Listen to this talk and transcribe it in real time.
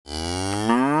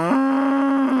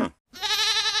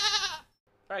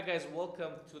Hi guys,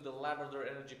 welcome to the Labrador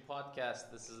Energy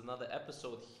Podcast. This is another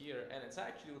episode here, and it's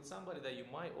actually with somebody that you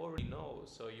might already know.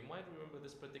 So you might remember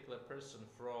this particular person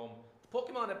from the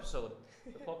Pokemon episode.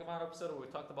 The Pokemon episode where we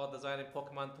talked about designing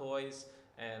Pokemon toys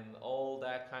and all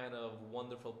that kind of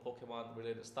wonderful Pokemon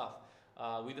related stuff.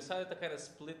 We decided to kind of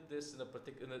split this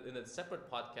in a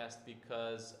separate podcast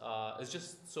because it's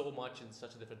just so much in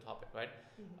such a different topic, right?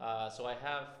 So I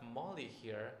have Molly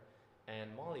here.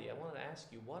 And Molly, I wanted to ask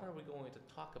you, what are we going to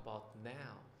talk about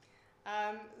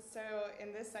now? So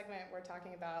in this segment, we're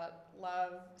talking about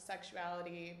love,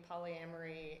 sexuality,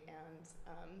 polyamory, and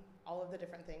all of the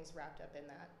different things wrapped up in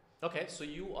that. Okay, so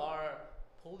you are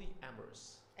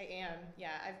polyamorous. I am,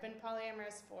 yeah. I've been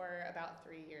polyamorous for about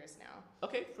 3 years now.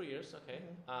 Okay, 3 years, okay.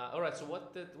 All right, so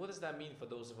what does that mean for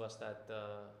those of us that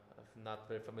are not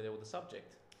very familiar with the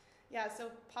subject? Yeah,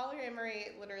 so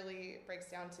polyamory literally breaks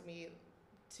down to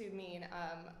mean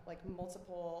like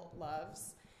multiple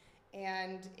loves,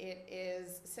 and it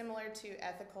is similar to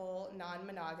ethical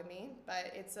non-monogamy,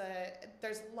 but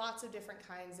there's lots of different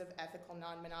kinds of ethical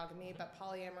non-monogamy, but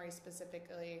polyamory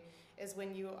specifically is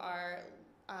when you are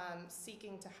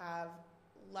seeking to have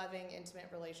loving, intimate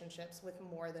relationships with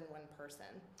more than one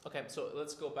person. Okay, so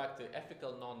let's go back to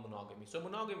ethical non-monogamy. So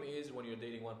monogamy is when you're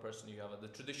dating one person, you have the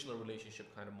traditional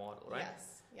relationship kind of model, right?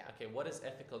 Yes, yeah. Okay, what is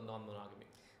ethical non-monogamy?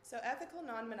 So ethical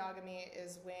non-monogamy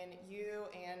is when you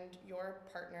and your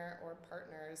partner or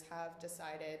partners have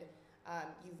decided,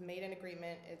 you've made an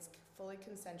agreement, it's fully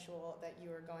consensual, that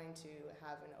you are going to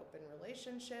have an open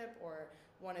relationship, or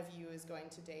one of you is going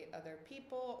to date other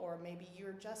people, or maybe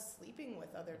you're just sleeping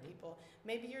with other people,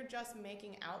 maybe you're just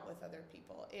making out with other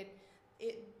people.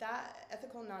 That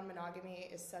ethical non-monogamy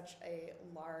is such a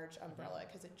large umbrella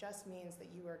because it just means that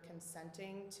you are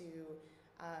consenting to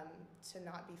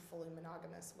not be fully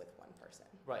monogamous with one person.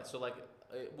 Right. So, like,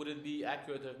 would it be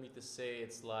accurate of me to say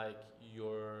it's like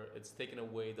it's taken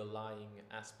away the lying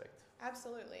aspect?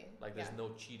 Absolutely. Like, there's no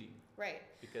cheating. Right.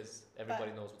 Because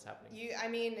everybody knows what's happening.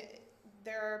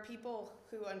 There are people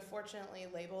who unfortunately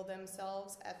label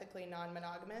themselves ethically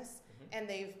non-monogamous, and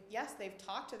they've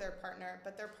talked to their partner,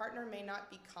 but their partner may not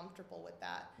be comfortable with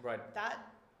that. Right.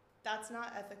 That's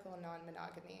not ethical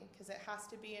non-monogamy because it has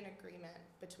to be an agreement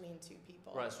between two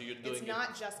people. Right, so you're doing it's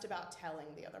not just about telling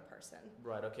the other person.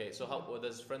 Right, okay. So how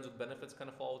does friends with benefits kind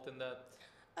of fall within that?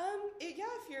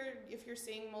 If you're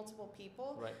seeing multiple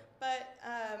people. Right. But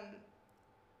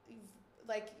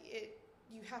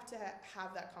you have to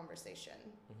have that conversation.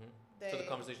 So the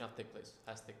conversation has to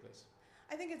take place.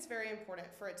 I think it's very important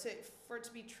for it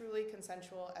to be truly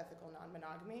consensual, ethical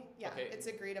non-monogamy. Yeah, okay. It's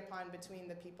agreed upon between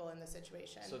the people in the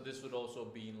situation. So this would also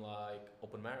be like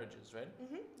open marriages, right?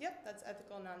 Yep, that's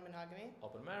ethical non-monogamy.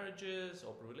 Open marriages,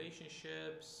 open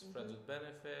relationships, friends with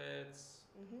benefits,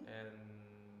 and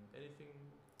anything.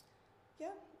 Yeah,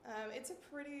 it's a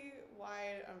pretty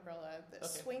wide umbrella. Okay.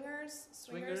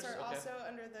 Swingers are also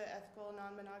under the ethical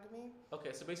non-monogamy.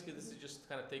 Okay, so basically this is just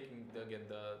kind of taking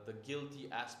the guilty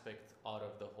aspect out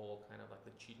of the whole kind of like the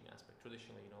cheating aspect.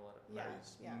 Traditionally, a lot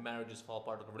of marriages fall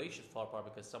apart, or the relationships fall apart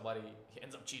because somebody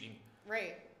ends up cheating.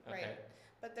 Right, okay. Right.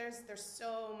 But there's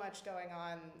so much going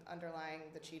on underlying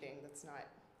the cheating that's not.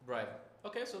 Right.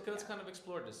 Okay, so let's kind of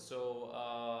explore this. So,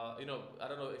 I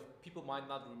don't know if people might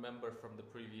not remember from the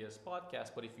previous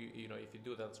podcast, but if you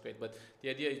do, that's great. But the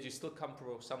idea is you still come from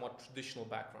a somewhat traditional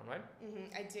background, right?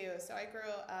 I do. So I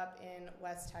grew up in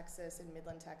West Texas, in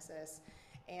Midland, Texas,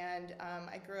 and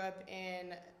I grew up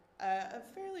in a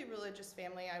fairly religious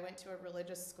family. I went to a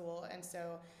religious school, and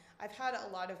so I've had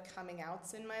a lot of coming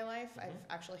outs in my life. I've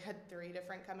actually had 3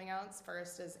 different coming outs.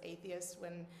 First as atheist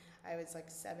when I was like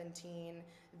 17,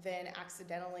 then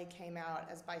accidentally came out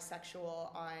as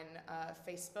bisexual on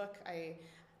Facebook. I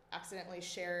accidentally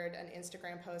shared an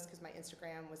Instagram post because my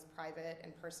Instagram was private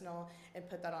and personal and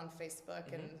put that on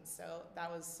Facebook, and so that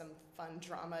was some fun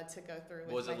drama to go through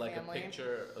with my family. Was it like a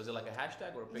picture? Was it like a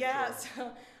hashtag or a picture? Yeah,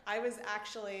 so I was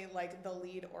actually like the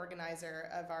lead organizer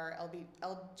of our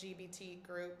LGBT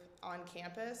group on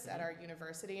campus at our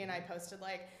university, and I posted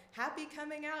like happy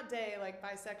coming out day, like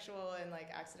bisexual, and like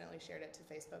accidentally shared it to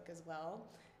Facebook as well.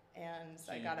 And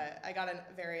so I got a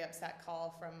very upset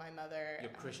call from my mother.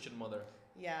 Your Christian mother.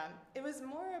 Yeah, it was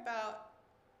more about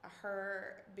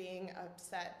her being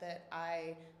upset that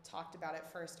I talked about it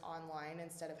first online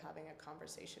instead of having a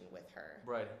conversation with her.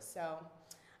 Right. So,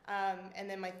 and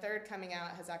then my third coming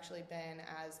out has actually been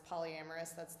as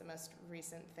polyamorous. That's the most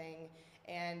recent thing.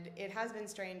 And it has been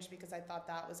strange because I thought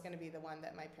that was going to be the one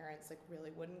that my parents like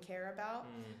really wouldn't care about.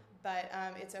 But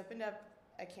it's opened up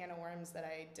a can of worms that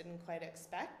I didn't quite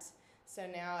expect. So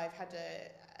now I've had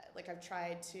to, I've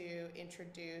tried to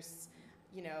introduce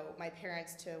my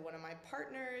parents to one of my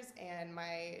partners, and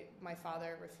my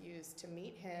father refused to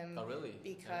meet him. Oh, really?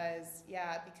 Because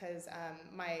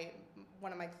my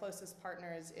one of my closest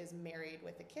partners is married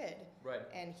with a kid, Right.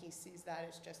 and he sees that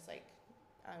as just like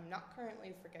not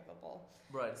currently forgivable.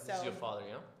 Right. So, This is your father,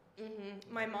 yeah?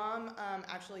 My mom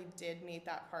actually did meet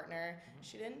that partner. Mm-hmm.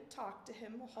 She didn't talk to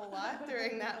him a whole lot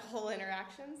during that whole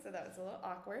interaction, so that was a little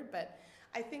awkward. But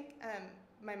I think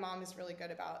my mom is really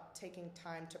good about taking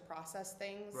time to process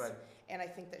things, Right. and I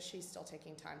think that she's still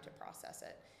taking time to process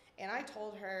it. And I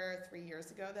told her 3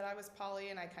 years ago that I was poly,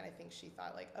 and I kind of think she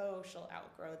thought like, oh, she'll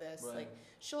outgrow this. Right. Like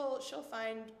she'll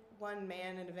find one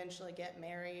man and eventually get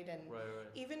married. And Right.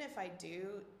 even if I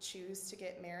do choose to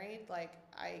get married, like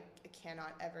I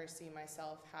cannot ever see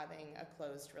myself having a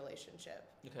closed relationship.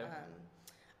 Okay.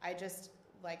 I just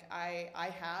like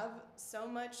I have so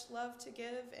much love to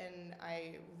give, and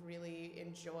I really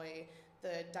enjoy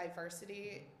the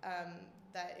diversity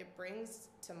that it brings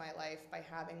to my life by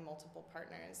having multiple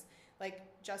partners. Like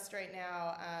just right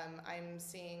now, I'm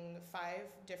seeing 5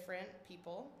 different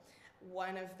people.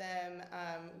 One of them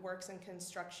works in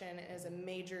construction and is a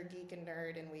major geek and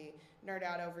nerd, and we nerd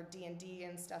out over D&D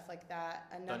and stuff like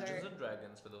that. Dungeons and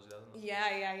Dragons, for those who don't know.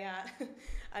 Yeah.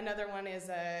 Another one is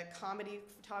a comedy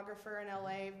photographer in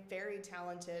LA, very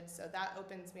talented, so that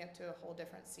opens me up to a whole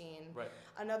different scene. Right.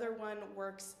 Another one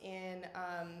works in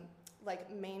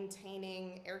like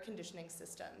maintaining air conditioning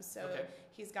systems, so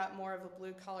he's got more of a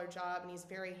blue collar job, and he's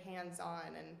very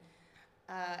hands-on.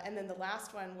 And then the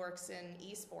last one works in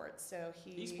esports. So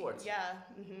Esports. Yeah,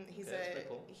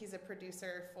 Cool. he's a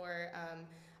producer for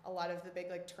a lot of the big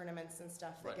like tournaments and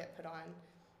stuff that get put on.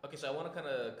 Okay, so I want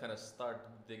to kind of start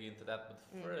digging into that,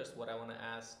 but first, what I want to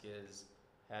ask is,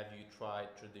 have you tried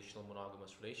traditional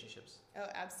monogamous relationships? Oh,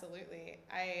 absolutely.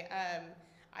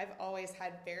 I've always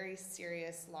had very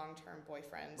serious long-term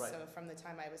boyfriends. Right. So from the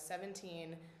time I was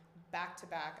 17. Back to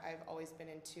back, I've always been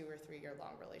in 2 or 3 year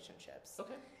long relationships.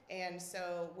 Okay. And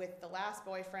so with the last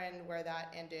boyfriend, where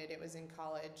that ended, it was in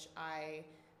college. I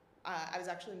was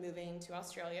actually moving to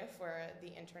Australia for the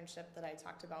internship that I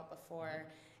talked about before.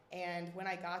 And when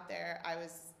I got there, I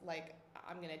was like,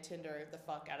 I'm going to Tinder the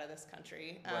fuck out of this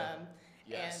country. Right.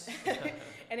 Yes.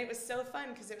 And it was so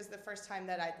fun because it was the first time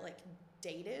that I'd like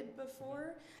dated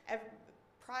before.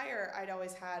 Prior, I'd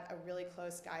always had a really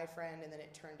close guy friend, and then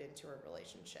it turned into a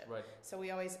relationship. Right. So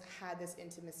we always had this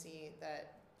intimacy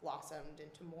that blossomed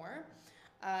into more.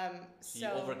 So you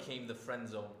overcame the friend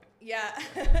zone. Yeah.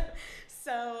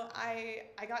 So I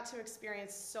got to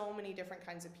experience so many different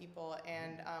kinds of people,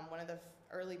 and one of the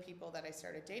early people that I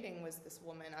started dating was this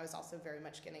woman. I was also very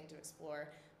much getting to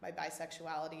explore my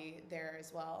bisexuality there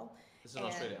as well. This is in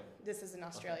Australia? This is in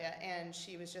Australia. Okay. And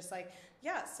she was just like,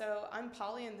 yeah, so I'm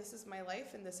poly, and this is my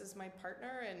life, and this is my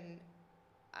partner, and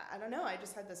I don't know, I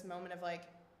just had this moment of like,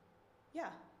 yeah,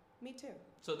 me too.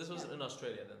 So this was in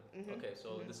Australia then? Mm-hmm. Okay,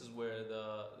 so this is where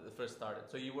the first started.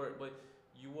 So you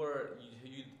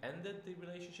ended the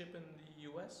relationship in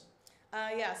the US?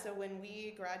 Yeah, so when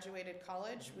we graduated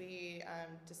college, we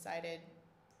decided,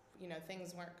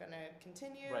 things weren't going to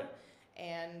continue. Right.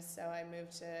 And so I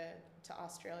moved to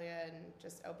Australia and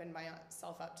just opened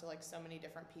myself up to like so many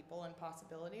different people and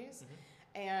possibilities.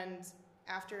 Mm-hmm. And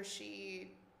after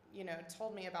she,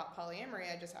 told me about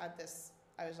polyamory, I just had this,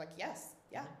 I was like, yes,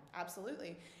 yeah,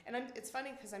 absolutely. And it's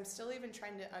funny because I'm still even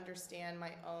trying to understand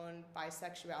my own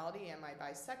bisexuality. Am I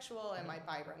bisexual? Am I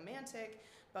biromantic?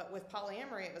 But with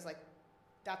polyamory, it was like,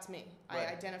 that's me. Right.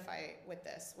 I identify with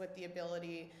this, with the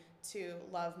ability to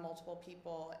love multiple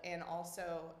people and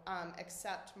also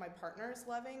accept my partner's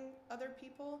loving other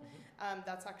people. Mm-hmm.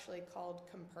 That's actually called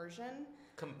compersion.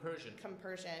 Compersion,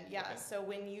 yeah. Okay. So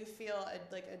when you feel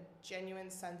a genuine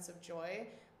sense of joy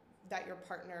that your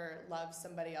partner loves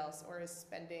somebody else or is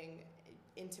spending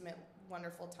intimate,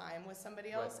 wonderful time with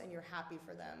somebody else, and you're happy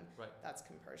for them, that's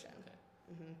compersion. Okay.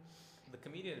 Mm-hmm. The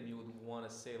comedian in me would want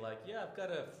to say like, yeah, I've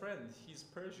got a friend, he's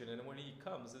Persian, and when he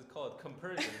comes, it's called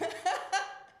compersion.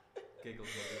 Giggles.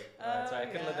 Alright, sorry, I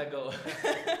couldn't let that go.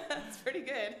 That's pretty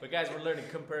good. But guys, we're learning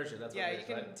compersion. That's what it is,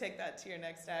 you can take that to your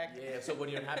next act. Yeah, so when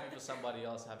you're happy for somebody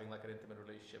else having like an intimate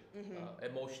relationship,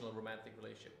 emotional, romantic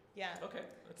relationship. Yeah. Okay,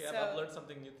 so, I've learned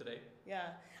something new today. Yeah,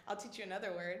 I'll teach you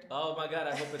another word. Oh my God,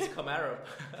 I hope it's Arab.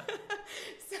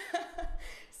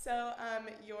 So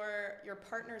your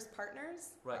partner's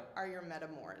partners are your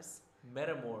metamors.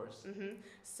 Metamors. Mm-hmm.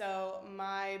 So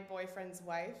my boyfriend's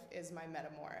wife is my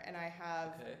metamor, and I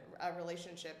have a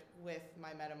relationship with my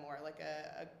metamor, like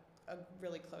a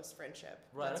really close friendship.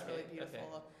 That's really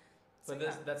beautiful. So,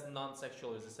 But that's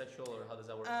non-sexual. Is it sexual, or how does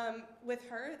that work? With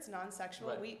her, it's non-sexual.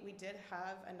 Right. We did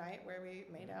have a night where we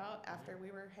made out after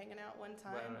we were hanging out one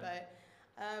time, Right.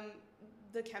 but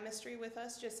the chemistry with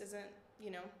us just isn't,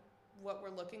 what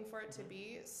we're looking for it to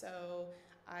be. So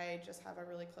I just have a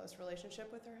really close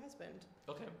relationship with her husband.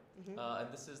 Okay. Hmm. And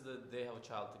they have a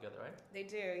child together, right? They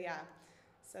do, yeah.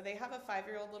 So they have a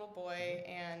 5-year-old little boy,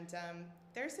 and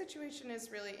their situation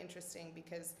is really interesting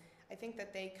because I think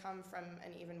that they come from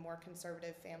an even more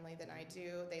conservative family than I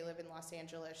do. They live in Los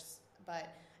Angeles,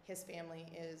 but his family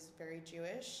is very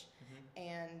Jewish,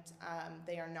 and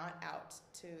they are not out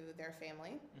to their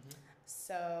family.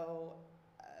 So,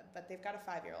 but they've got a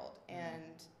 5-year-old,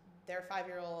 and their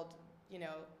 5-year-old,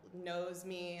 knows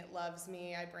me, loves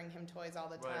me. I bring him toys all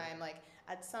the time. Right. Like,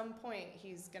 at some point,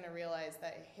 he's going to realize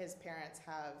that his parents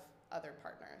have other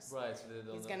partners. Right. So they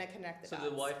don't He's know. going to connect the So dots.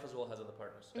 the wife as well has other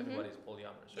partners. Mhm. Everybody's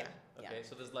polyamorous, right? Yeah, Okay.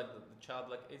 So there's like the child,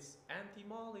 like, it's Auntie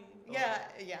Molly. Oh.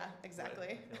 Yeah,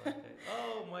 exactly. Right. Okay.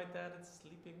 Oh, my dad is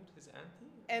sleeping with his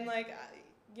auntie. And like,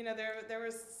 there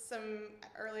was some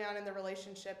early on in the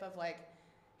relationship of like,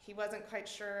 he wasn't quite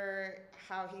sure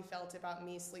how he felt about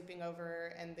me sleeping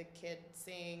over and the kid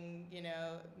seeing,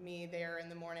 me there in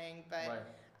the morning. But Right.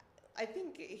 I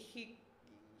think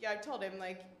I told him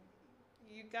like,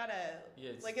 you gotta,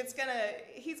 Yeah, like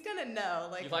he's gonna know.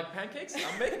 Like, you like pancakes?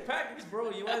 I'm making pancakes, bro.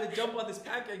 You either jump on this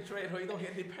pancake train or you don't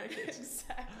get any pancakes.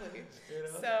 Exactly. You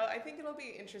know? So I think it'll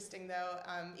be interesting though,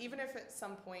 even if at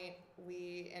some point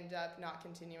we end up not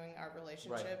continuing our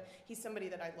relationship. He's somebody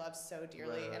that I love so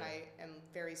dearly, Right. and I am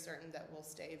very certain that we'll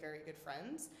stay very good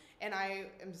friends. And I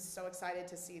am so excited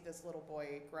to see this little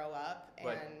boy grow up and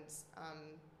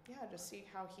Right. just see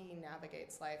how he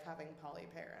navigates life having poly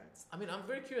parents. I mean, I'm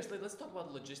very curious. Like, let's talk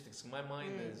about logistics. My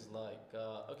mind is like,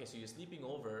 okay, so you're sleeping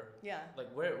over. Yeah.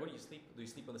 Like, where do you sleep? Do you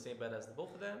sleep on the same bed as the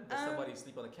both of them? Does somebody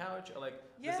sleep on the couch? Or like,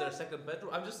 Yeah. is there a second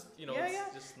bedroom? I'm just,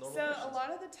 it's just normal So questions. a lot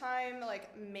of the time,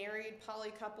 like married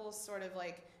poly couples sort of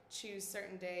like choose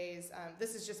certain days.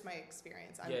 This is just my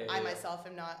experience. I myself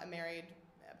am not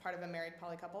part of a married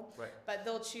poly couple. Right. But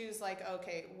they'll choose like,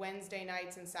 okay, Wednesday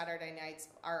nights and Saturday nights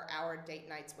are our date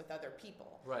nights with other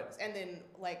people. Right. And then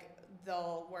like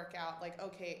they'll work out like,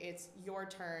 okay, it's your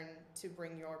turn to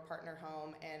bring your partner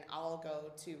home and I'll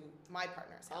go to my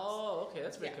partner's house. Oh, okay.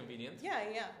 That's very Yeah. convenient. Yeah.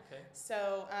 Okay.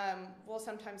 So we'll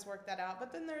sometimes work that out.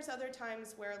 But then there's other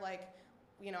times where like,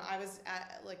 I was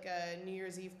at like a New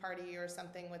Year's Eve party or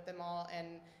something with them all,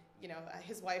 and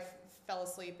his wife fell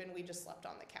asleep and we just slept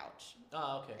on the couch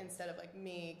Okay. instead of like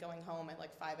me going home at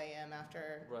like 5 a.m.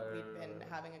 after we've been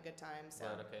having a good time. So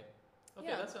Right. Okay. Okay.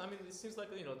 Yeah. It seems like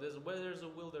there's where there's a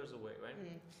will, there's a way, right?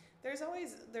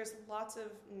 there's lots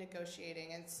of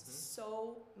negotiating and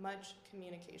so much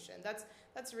communication.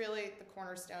 That's really the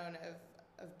cornerstone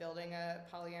of building a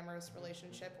polyamorous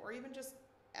relationship, or even just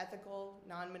ethical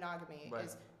non-monogamy. Right.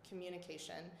 Is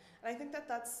communication. And I think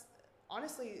that's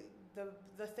honestly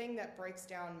the thing that breaks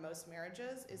down most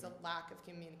marriages is a lack of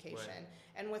communication. Right.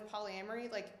 And with polyamory,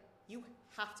 like, you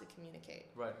have to communicate.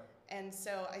 Right. And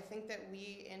so I think that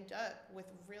we end up with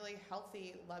really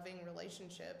healthy, loving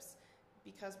relationships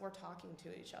because we're talking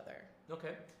to each other.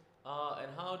 Okay.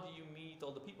 And how do you meet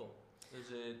all the people? Is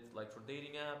it like for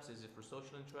dating apps? Is it for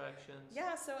social interactions?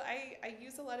 Yeah, so I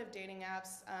use a lot of dating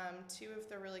apps. Two of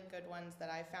the really good ones that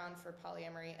I found for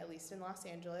polyamory, at least in Los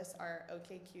Angeles, are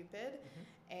OkCupid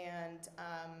and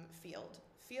Field.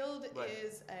 Field Right.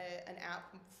 is an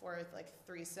app for like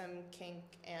threesome,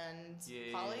 kink, and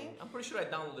Yeah. poly. I'm pretty sure I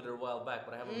downloaded it a while back,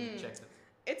 but I haven't really checked it.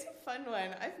 It's a fun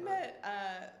one. I've met,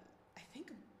 I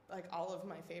think, like all of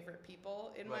my favorite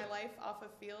people in my Right. life off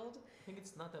of Field. I think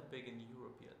it's not that big in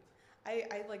Europe yet.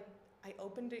 I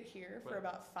opened it here for Right.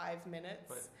 about 5 minutes,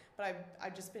 Right. but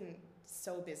I've just been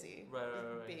so busy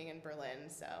Right. being in Berlin,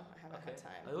 so I haven't had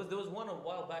time. There was one a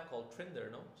while back called Trinder,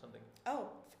 no? Something. Oh,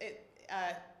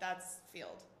 that's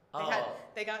Field.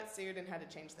 They got sued and had to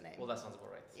change the name. Well, that sounds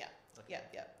about right. Yeah. Okay.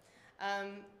 Yeah.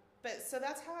 But so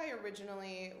that's how I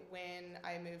originally, when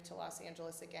I moved to Los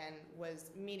Angeles again, was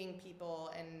meeting people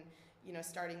and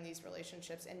starting these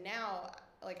relationships. And now,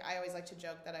 like, I always like to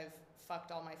joke that I've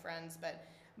fucked all my friends, but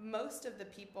most of the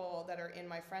people that are in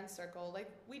my friend circle, like,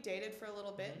 we dated for a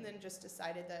little bit and then just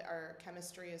decided that our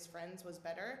chemistry as friends was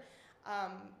better.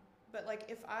 But like,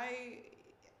 if I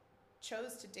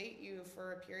chose to date you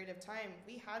for a period of time,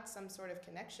 we had some sort of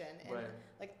connection, and Right.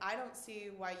 like, I don't see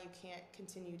why you can't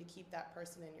continue to keep that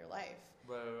person in your life.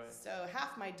 Right. So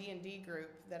half my D&D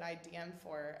group that I DM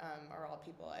for are all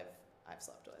people I've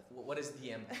slept with. What is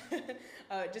DM?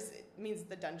 It just means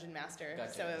the dungeon master.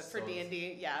 Gotcha. So for So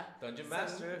D&D, yeah. Dungeon Some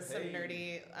Master. some hey.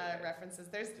 nerdy Yeah. references.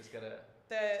 There's Just gotta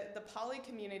the poly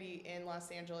community in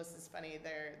Los Angeles is funny.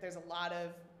 There's a lot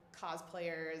of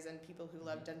cosplayers and people who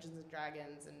love Dungeons and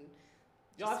Dragons and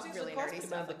Yo, I've seen really some nerdy cosplay, stuff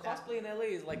man. The like that. cosplay in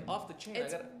LA is like off the chain.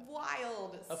 It's I got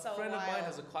wild. a So friend wild. of mine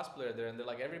has a cosplayer there, and they're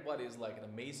like everybody is like in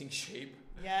amazing shape.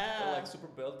 Yeah. They're like super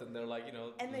built, and they're like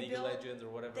And they League of build- Legends or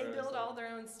whatever. They It's build like- all their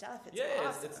own stuff. It's yeah,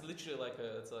 awesome. it's literally like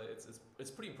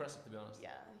it's pretty impressive to be honest. Yeah,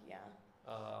 yeah.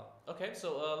 Okay,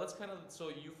 so let's kind of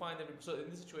you find so in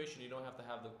this situation you don't have to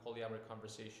have the polyamory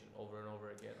conversation over and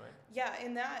over again, right? Yeah,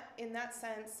 in that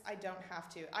sense, I don't have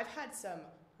to. I've had some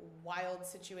wild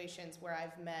situations where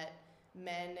I've met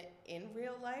men in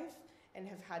real life and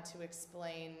have had to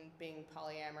explain being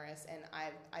polyamorous, and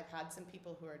I've had some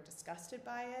people who are disgusted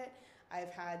by it.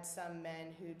 I've had some men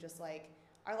who just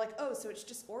are like, oh, so it's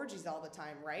just orgies all the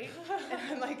time, right? And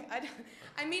I'm like,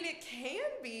 I mean, it can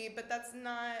be, but that's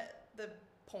not the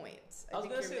point. I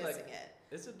think you're missing it.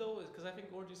 Is it though? Because I think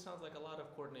orgy sounds like a lot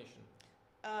of coordination.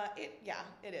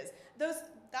 It is.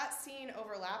 That scene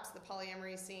overlaps the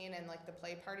polyamory scene and like the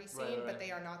play party scene, Right. but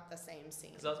they are not the same scene.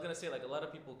 Because I was gonna say like a lot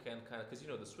of people can kind of because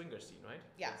the swinger scene, right?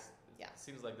 Yeah. It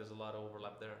seems like there's a lot of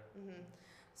overlap there. Mm-hmm.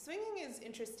 Swinging is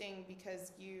interesting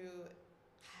because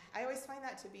I always find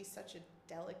that to be such a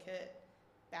delicate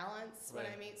balance when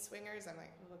I meet swingers. I'm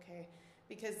like, oh, okay,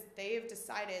 because they've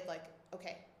decided like,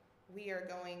 okay, we are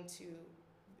going to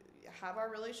have our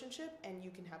relationship and you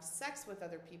can have sex with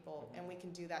other people and we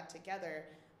can do that together,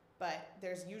 but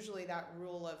there's usually that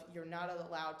rule of you're not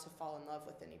allowed to fall in love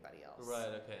with anybody else. Right,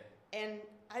 okay. And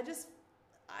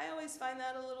I always find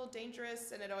that a little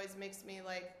dangerous, and it always makes me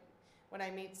like, when I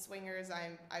meet swingers,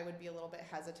 I would be a little bit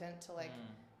hesitant to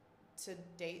to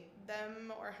date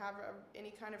them or have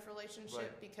any kind of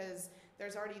relationship because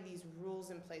there's already these rules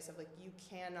in place of like you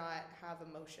cannot have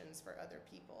emotions for other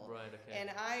people. Right, okay. And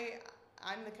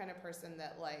I'm the kind of person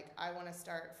that like I want to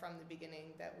start from the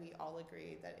beginning that we all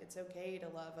agree that it's okay to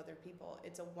love other people.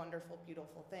 It's a wonderful,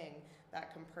 beautiful thing.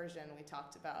 That compersion we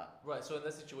talked about. Right. So in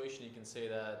that situation, you can say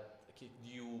that do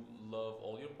you love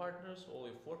all your partners, all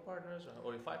your 4 partners,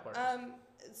 or your 5 partners?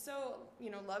 So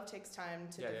love takes time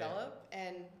to develop,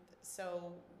 and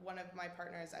so one of my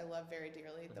partners I love very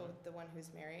dearly, the one who's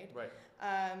married. Right.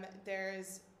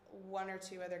 There's 1 or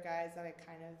 2 other guys that I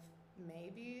kind of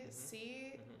maybe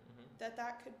see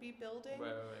that could be building.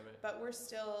 Right. But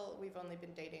we've only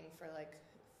been dating for like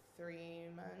 3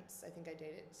 months. I think I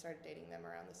started dating them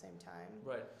around the same time.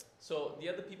 Right. So the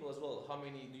other people as well, how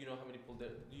many people do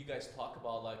you guys talk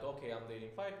about? Like, okay, I'm dating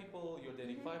 5 people, you're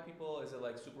dating 5 people. Is it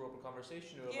like super open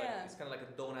conversation, or like it's kind of like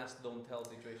a don't ask, don't tell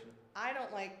situation? I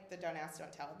don't like the don't ask,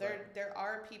 don't tell. There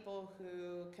are people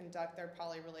who conduct their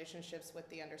poly relationships with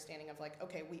the understanding of like,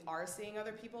 okay, we are seeing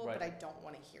other people, but I don't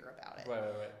want to hear about it.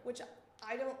 Right. Which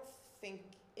I don't think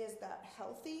is that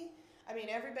healthy. I mean,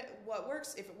 everybody,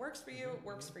 if it works for you, it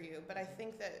works for you. But I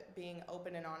think that being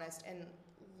open and honest and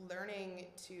learning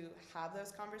to have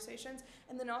those conversations,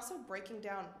 and then also breaking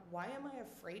down, why am I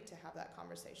afraid to have that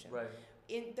conversation? Right.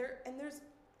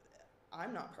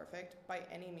 I'm not perfect by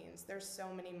any means. There's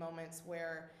so many moments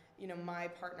where, my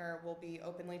partner will be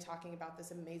openly talking about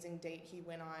this amazing date he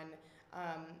went on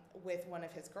with one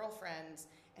of his girlfriends,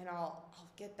 and I'll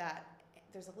get that.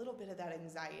 There's a little bit of that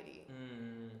anxiety.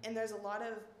 And there's a lot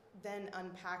of then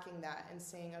unpacking that and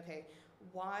saying, okay,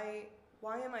 why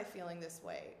am I feeling this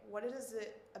way? What is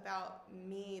it about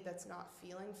me that's not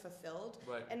feeling fulfilled?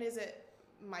 Right. And is it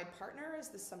my partner, or is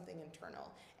this something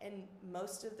internal? And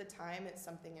most of the time it's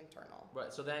something internal.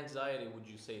 Right. So the anxiety, would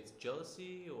you say it's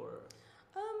jealousy or?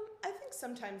 I think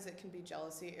sometimes it can be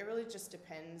jealousy. It really just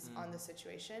depends on the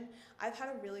situation. I've had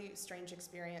a really strange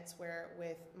experience where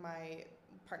with my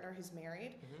partner who's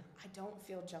married, I don't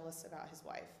feel jealous about his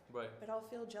wife. Right. But I'll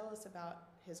feel jealous about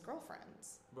his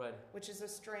girlfriends. Right. Which is a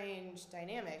strange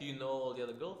dynamic. Do you know all the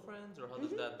other girlfriends, or how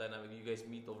does that dynamic? You guys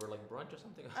meet over like brunch or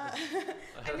something?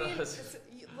 I mean,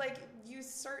 you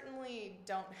certainly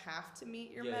don't have to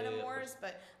meet your metamors,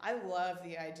 but I love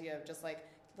the idea of just like,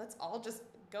 let's all just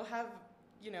go have,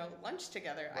 lunch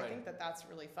together. Right. I think that's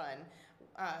really fun.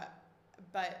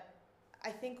 But I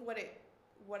think what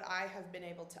I have been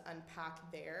able to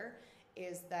unpack there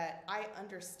is that I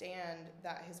understand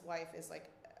that his wife is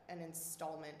like an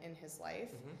installment in his life,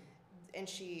 and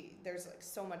there's like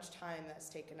so much time that's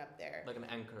taken up there, like an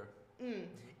anchor.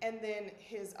 And then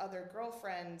his other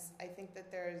girlfriends, I think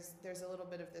that there's a little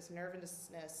bit of this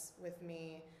nervousness with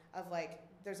me of like,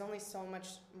 there's only so much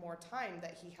more time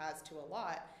that he has to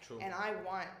allot. True. And I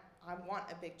want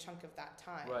a big chunk of that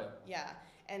time. Right. Yeah.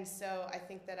 And so I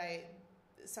think that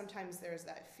sometimes there's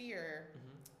that fear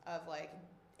of like,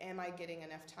 am I getting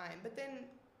enough time? But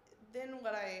then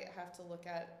what I have to look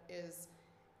at is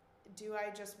do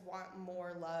I just want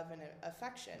more love and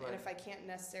affection? Right. And if I can't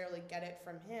necessarily get it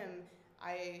from him,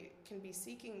 I can be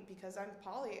seeking, because I'm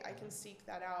poly, I can seek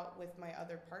that out with my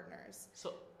other partners.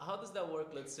 So how does that work?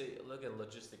 Let's say, look at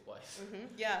logistic wise.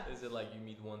 Yeah. Is it like you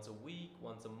meet once a week,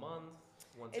 once a month,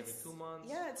 once every 2 months?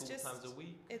 Yeah, it's two just times a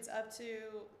week. It's up to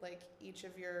like each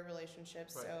of your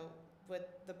relationships. Right. So with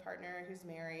the partner who's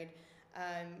married,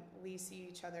 we see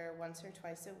each other once or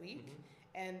twice a week.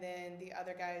 And then the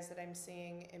other guys that I'm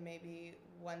seeing, it may be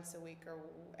once a week or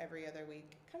every other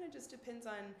week. Kind of just depends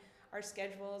on our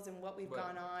schedules and what we've Right.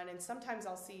 gone on. And sometimes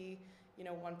I'll see,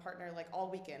 one partner like all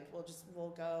weekend. We'll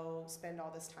go spend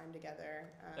all this time together.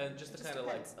 And just to kind of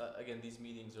like again, these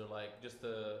meetings are like just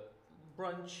a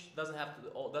brunch. Doesn't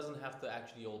have to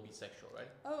actually all be sexual, right?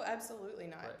 Oh, absolutely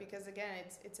not. Right. Because again,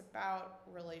 it's about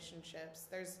relationships.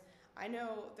 I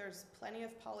know there's plenty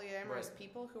of polyamorous Right.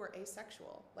 people who are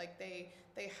asexual. Like they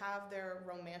have their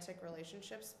romantic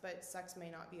relationships, but sex may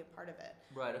not be a part of it.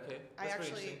 Right. Okay. That's very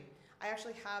interesting. I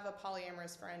actually have a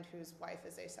polyamorous friend whose wife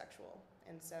is asexual,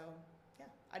 and so yeah,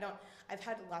 I've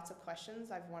had lots of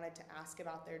questions I've wanted to ask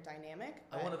about their dynamic.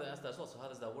 I wanted to ask that as well. So how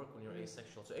does that work when you're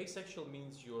asexual? So asexual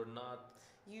means you're not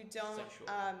you don't sexual.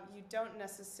 you don't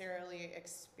necessarily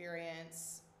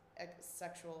experience a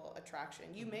sexual attraction.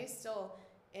 You may still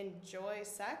enjoy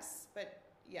sex, but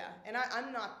yeah, and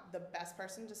I'm not the best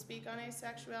person to speak on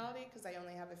asexuality because I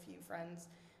only have a few friends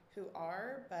who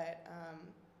are, but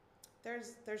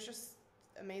there's just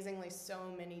amazingly so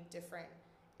many different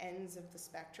ends of the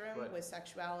spectrum Right. with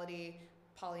sexuality,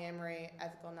 polyamory,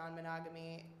 ethical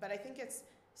non-monogamy. But I think it's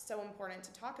so important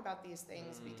to talk about these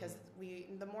things because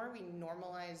the more we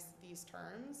normalize these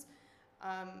terms,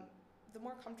 the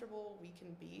more comfortable we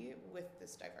can be with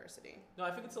this diversity. No,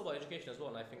 I think it's all about education as well,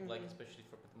 and I think like especially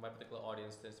for my particular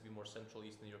audience tends to be more Central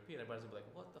Eastern European. Everybody's gonna be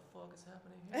like, "What the fuck is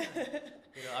happening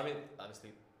here?" I mean,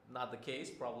 obviously not the case.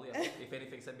 Probably, I think, if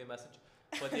anything, send me a message.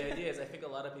 But the idea is, I think a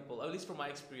lot of people, at least from my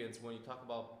experience, when you talk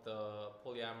about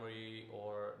polyamory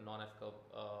or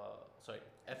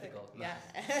ethical, Yeah.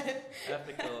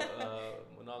 ethical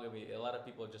monogamy, a lot of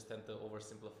people just tend to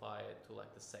oversimplify it to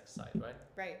like the sex side, right?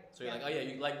 Right. So you're like, oh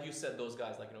yeah, like you said, those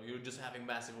guys, like you're just having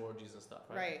massive orgies and stuff,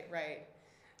 right? Right.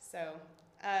 So.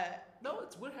 No,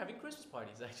 we're having Christmas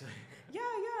parties actually.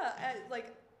 Yeah.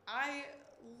 Like I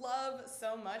love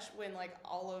so much when like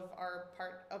all of our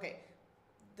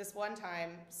this one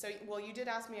time, you did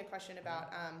ask me a question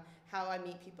about how I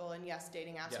meet people, and yes,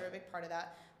 dating apps are a big part of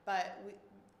that, but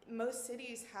most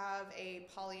cities have a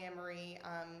polyamory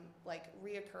like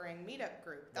reoccurring meetup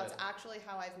group. That's actually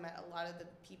how I've met a lot of the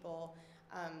people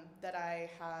that I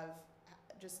have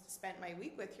just spent my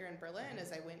week with here in Berlin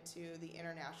as I went to the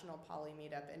International Poly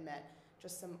Meetup and met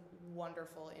just some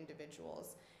wonderful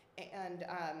individuals. And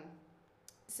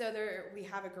so we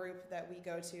have a group that we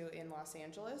go to in Los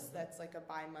Angeles that's like a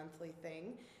bi-monthly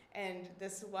thing. And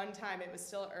this one time, it was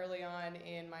still early on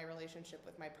in my relationship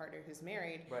with my partner who's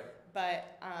married. Right.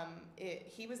 But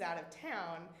he was out of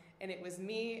town, and it was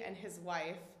me and his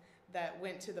wife that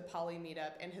went to the poly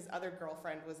meetup, and his other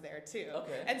girlfriend was there too.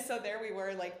 Okay. And so there we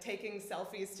were, like, taking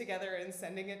selfies together and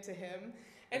sending it to him.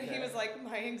 And he was like,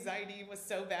 my anxiety was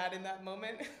so bad in that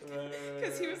moment.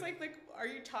 Because he was like, are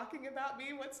you talking about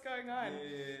me? What's going on?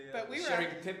 Yeah. But we were sharing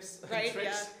tips, right? tricks.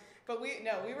 Yeah. But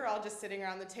we were all just sitting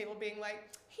around the table being like,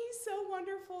 he's so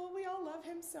wonderful. We all love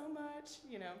him so much.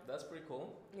 That's pretty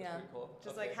cool. That's Yeah. pretty cool.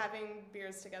 Just like having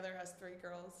beers together, us three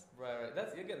girls. Right.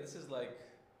 That's this is like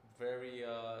very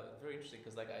very interesting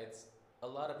because like it's a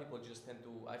lot of people just tend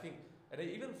to, I think, and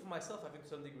even for myself, I think to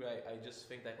some degree I just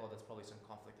think that that's probably some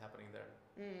conflict happening there.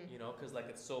 Because like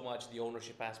it's so much the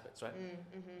ownership aspects, right?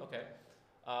 Okay.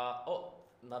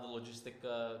 Another logistic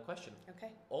question.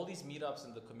 Okay. All these meetups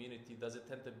in the community, does it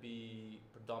tend to be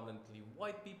predominantly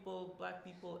white people, black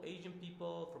people, Asian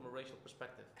people from a racial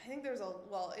perspective? I think there's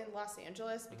in Los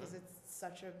Angeles, because it's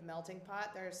such a melting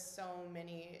pot, there's so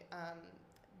many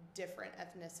different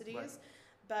ethnicities. Right.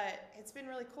 But it's been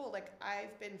really cool. Like,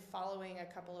 I've been following a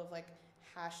couple of like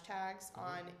hashtags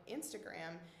on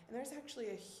Instagram, and there's actually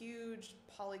a huge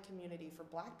poly community for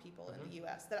black people in the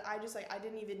U.S. that I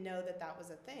didn't even know that was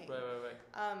a thing. Right.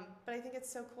 But I think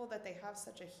it's so cool that they have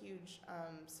such a huge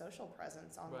social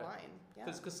presence online. Right.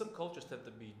 Because some cultures tend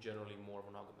to be generally more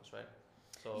monogamous, right?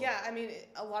 So yeah, I mean,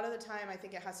 a lot of the time, I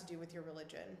think it has to do with your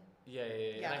religion. Yeah.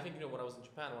 And I think when I was in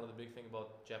Japan, one of the big things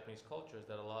about Japanese culture is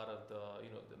that a lot of the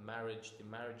the marriage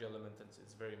element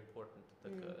is very important to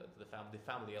the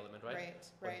family element, right?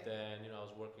 Right. But then I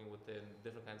was working within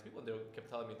different kinds of people, and they kept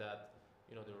telling me that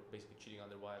they were basically cheating on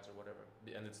their wives or whatever,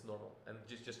 and it's normal. And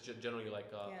just generally like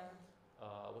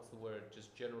what's the word?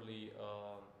 Just generally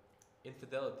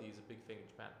infidelity is a big thing in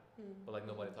Japan, but like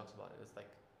nobody Mhm. talks about it. It's like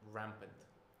rampant.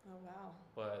 Oh wow.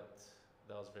 But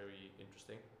that was very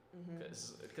interesting Hmm.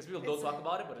 because people don't It's talk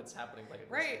about it, but it's happening like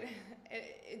right.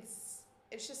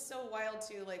 It's just so wild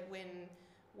too. Like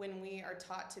when we are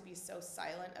taught to be so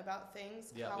silent about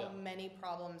things, Yeah, how yeah. many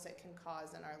problems it can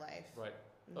cause in our life. Right.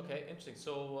 Mhm. Okay. Interesting.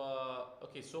 So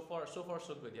okay. So far so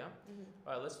good. Yeah. Mhm.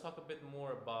 All right. Let's talk a bit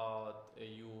more about.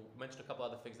 You mentioned a couple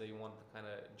other things that you wanted to kind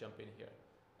of jump in here,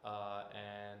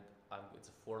 and it's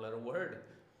a 4-letter word,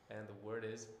 and the word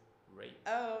is rape.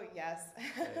 Oh yes.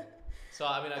 Okay. So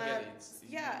I mean, I get it. It's,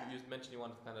 yeah. you mentioned you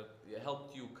wanted to kind of it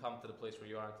helped you come to the place where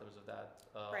you are in terms of that.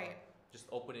 Right. Just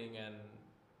opening and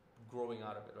growing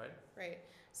out of it, right? Right.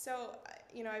 So,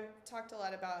 I've talked a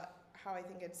lot about how I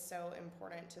think it's so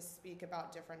important to speak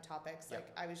about different topics. Yeah.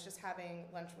 Like, I was just having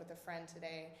lunch with a friend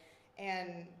today,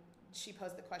 and she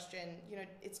posed the question,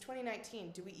 it's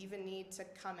 2019. Do we even need to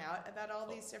come out about all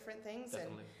these different things?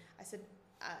 Definitely. And I said,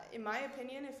 in my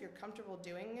opinion, if you're comfortable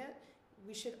doing it,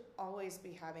 we should always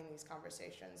be having these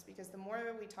conversations, because the more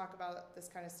we talk about this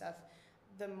kind of stuff,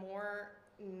 the more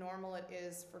normal it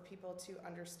is for people to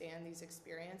understand these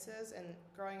experiences. And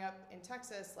growing up in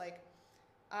Texas,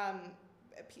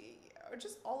 or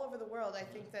just all over the world, I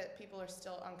think that people are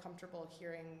still uncomfortable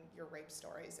hearing your rape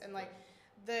stories. And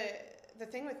the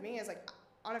thing with me is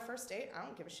on a first date, I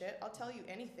don't give a shit. I'll tell you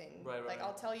anything. Right.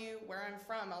 I'll tell you where I'm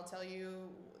from. I'll tell you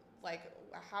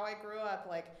how I grew up,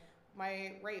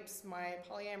 my rapes, my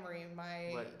polyamory,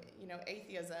 my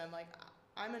atheism.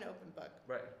 I'm an open book.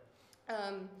 Right.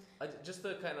 Just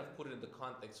to kind of put it into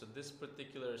context, so this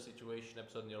particular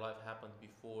episode in your life happened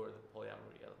before the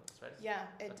polyamory elements, right? Yeah,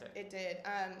 it did.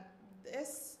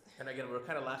 And again, we were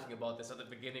kind of laughing about this at the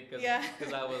beginning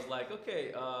because I was like,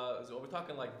 okay, so are we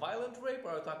talking violent rape,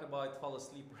 or are we talking about fall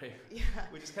asleep rape? Yeah.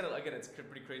 Which is kind of, again, it's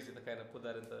pretty crazy to kind of put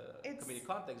that into community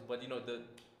context, but the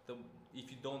if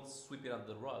you don't sweep it under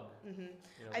the rug,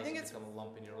 I think it's become a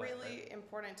lump in your really life, right?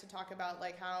 important to talk about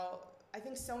how I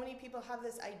think so many people have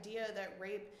this idea that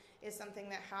rape is something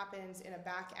that happens in a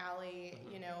back alley,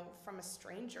 from a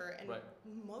stranger, and Right.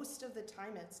 most of the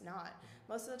time it's not.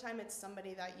 Most of the time it's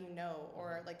somebody that you know,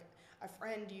 or a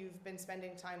friend you've been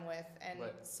spending time with, and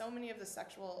Right. so many of the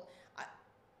sexual.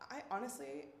 I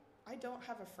honestly, I don't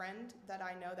have a friend that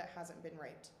I know that hasn't been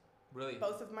raped. Really?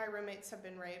 Both of my roommates have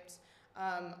been raped.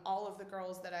 All of the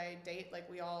girls that I date,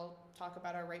 we all talk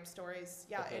about our rape stories.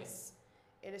 Yeah, Okay.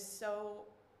 it is so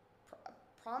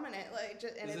prominent.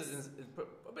 This is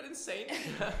a bit insane.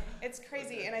 It's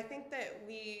crazy, and I think that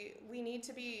we need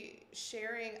to be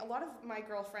sharing. A lot of my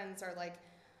girlfriends are like,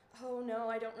 "Oh no,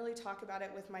 I don't really talk about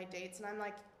it with my dates," and I'm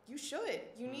like, "You should.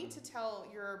 You need to tell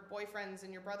your boyfriends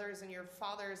and your brothers and your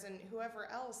fathers and whoever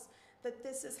else that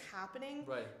this is happening,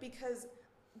 Right. because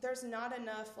there's not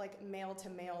enough male to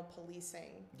male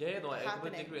policing." Yeah, no, I completely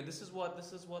happening. agree. And this is what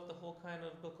the whole kind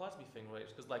of Bill Cosby thing, right?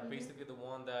 Because basically the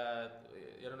one that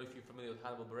I don't know if you're familiar with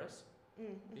Hannibal Buress.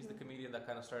 He's the comedian that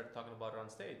kind of started talking about it on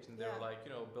stage, and they were Yeah. like,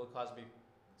 Bill Cosby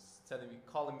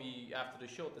calling me after the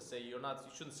show to say you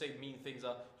shouldn't say mean things.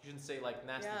 You shouldn't say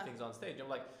nasty Yeah. things on stage. I'm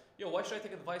like, why should I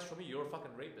take advice from you? You're a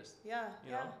fucking rapist. Yeah,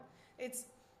 You yeah. know? It's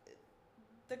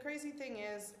the crazy thing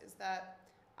is that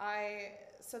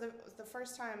the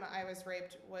first time I was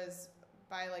raped was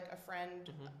by a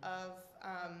friend of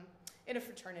in a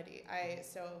fraternity.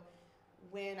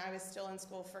 When I was still in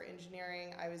school for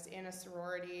engineering, I was in a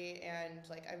sorority, and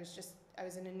I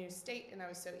was in a new state, and I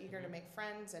was so eager to make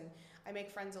friends, and I make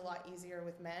friends a lot easier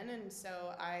with men, and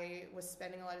so I was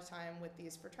spending a lot of time with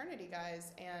these fraternity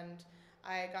guys, and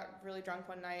I got really drunk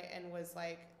one night and was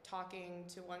talking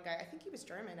to one guy. I think he was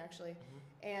German actually.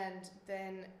 And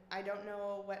then I don't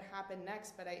know what happened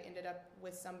next, but I ended up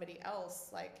with somebody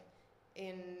else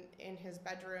in his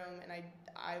bedroom, and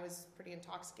I was pretty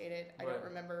intoxicated. I Right. don't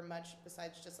remember much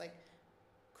besides just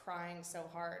crying so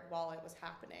hard while it was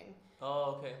happening.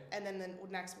 Oh, okay. And then the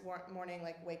next morning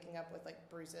waking up with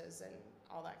bruises and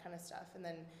all that kind of stuff, and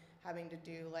then having to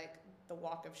do the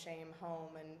walk of shame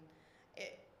home, and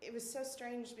it was so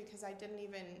strange because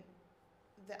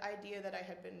the idea that I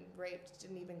had been raped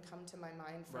didn't even come to my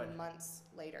mind for Right. months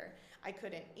later. I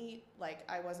couldn't eat,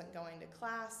 I wasn't going to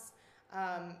class,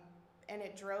 and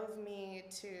it drove me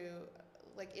to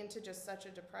into just such a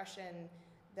depression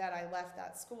that I left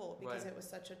that school, because Right. it was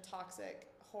such a toxic,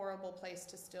 horrible place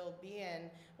to still be in,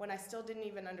 when I still didn't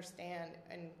even understand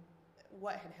and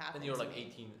what had happened. And you were to like me.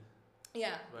 18.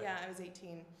 Yeah, Right. yeah, I was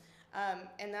 18.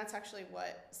 And that's actually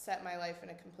what set my life in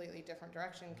a completely different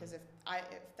direction, because if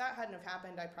that hadn't have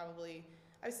happened,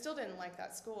 I still didn't like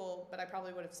that school, but I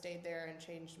probably would have stayed there and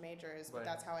changed majors. But Right.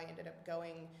 that's how I ended up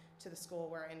going to the school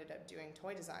where I ended up doing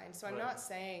toy design. So I'm Right. not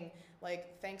saying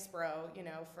like, thanks, bro,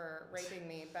 for raping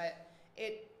me, but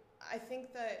I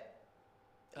think that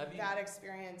Have you- that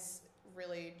experience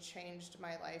really changed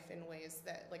my life in ways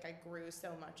that like I grew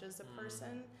so much as a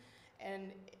person.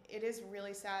 And it is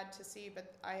really sad to see,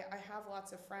 but I have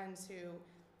lots of friends who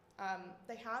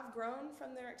they have grown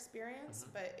from their experience,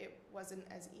 but it wasn't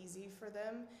as easy for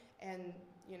them. And,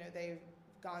 they've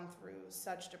gone through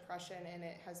such depression, and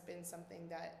it has been something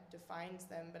that defines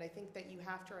them. But I think that you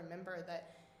have to remember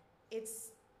that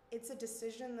it's a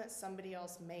decision that somebody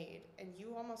else made, and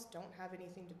you almost don't have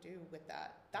anything to do with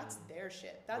that. That's their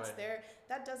shit. That's Right.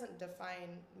 that doesn't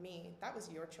define me. That was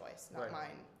your choice, not Right.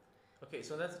 mine. Okay,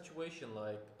 so in that situation,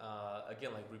 like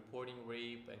again, like reporting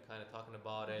rape and kind of talking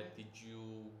about it, did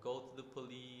you go to the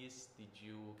police? Can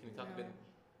you talk a bit?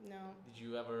 No. Did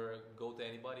you ever go to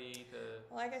anybody to?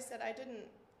 Like I said,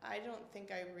 I don't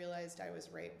think I realized I was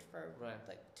raped for Right.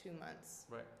 like 2 months.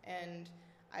 Right. And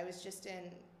I was just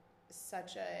in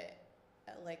such a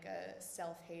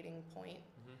self-hating point.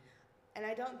 And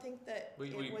I don't think that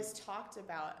it was talked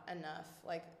about enough,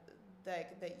 like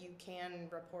that you can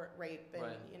report rape, and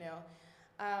Right.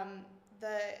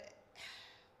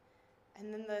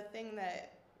 and then the thing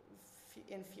that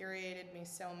infuriated me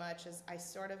so much is I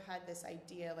sort of had this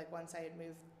idea, like once I had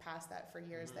moved past that for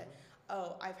years, that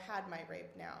I've had my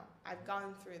rape now, I've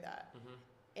gone through that,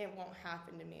 it won't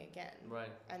happen to me again.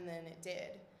 Right. And then it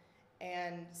did.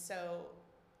 And so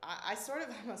I sort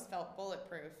of almost felt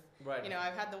bulletproof. Right.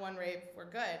 I've had the one rape, we're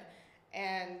good.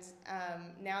 And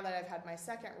now that I've had my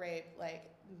second rape, like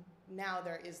now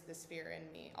there is this fear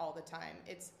in me all the time.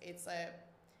 It's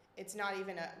not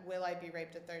even a will I be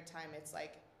raped a third time. It's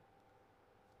like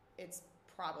it's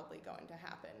probably going to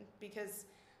happen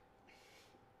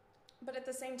but at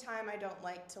the same time, I don't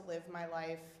like to live my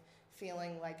life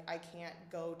feeling like I can't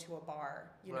go to a bar,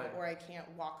 Right. or I can't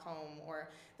walk home, or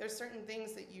there's certain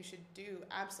things that you should do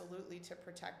absolutely to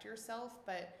protect yourself,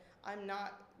 but I'm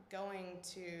not going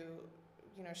to,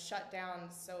 shut down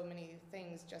so many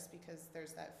things just because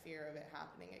there's that fear of it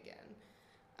happening again.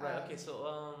 Right. Okay.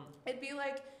 So It'd be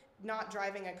like not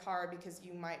driving a car because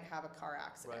you might have a car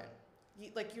accident.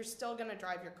 Right. You're still gonna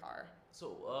drive your car.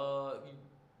 So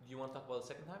you want to talk about the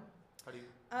second time? How do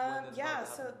you?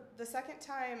 So the second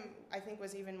time I think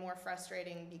was even more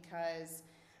frustrating because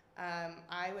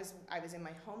I was in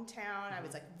my hometown. I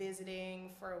was like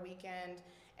visiting for a weekend,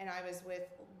 and I was with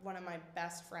one of my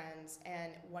best friends,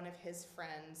 and one of his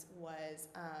friends was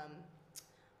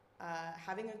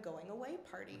having a going away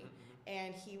party.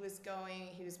 And he was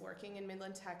working in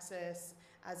Midland, Texas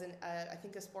as I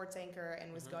think a sports anchor,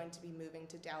 and was going to be moving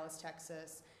to Dallas,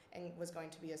 Texas, and was going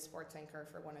to be a sports anchor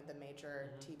for one of the major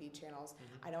TV channels.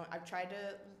 I've tried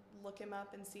to look him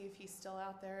up and see if he's still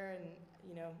out there and,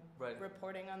 Right.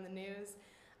 reporting on the news.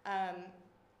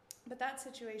 But that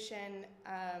situation,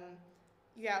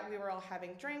 we were all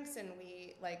having drinks, and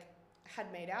we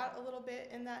had made out a little bit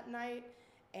in that night,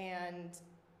 and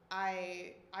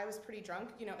I was pretty drunk,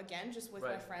 again, just with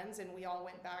my Right. friends, and we all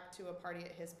went back to a party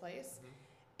at his place.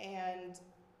 And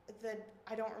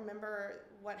I don't remember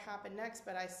what happened next,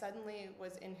 but I suddenly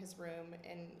was in his room,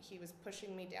 and he was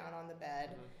pushing me down on the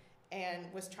bed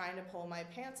and was trying to pull my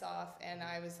pants off, and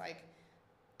I was like,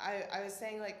 I was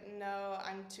saying like, no,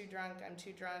 I'm too drunk,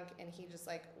 and he just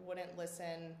wouldn't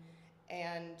listen,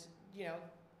 and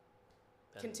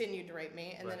continued to rape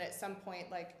me. And then at some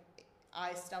point,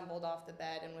 I stumbled off the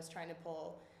bed and was trying to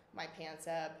pull my pants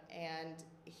up, and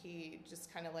he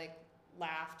just kind of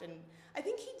laughed, and I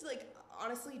think he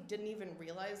honestly didn't even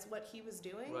realize what he was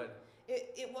doing. Right.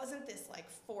 It wasn't this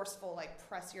forceful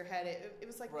press your head. It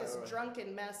was this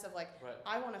drunken mess of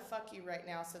I want to fuck you right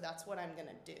now, so that's what I'm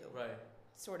gonna do. Right.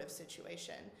 Sort of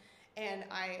situation. And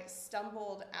I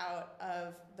stumbled out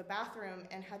of the bathroom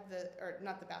and had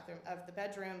of the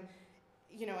bedroom,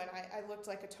 and I looked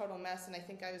like a total mess, and I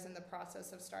think I was in the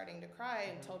process of starting to cry,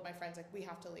 and told my friends we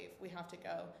have to leave, we have to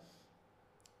go.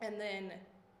 And then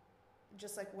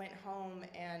just went home,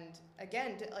 and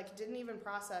again didn't even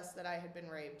process that I had been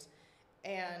raped,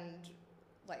 and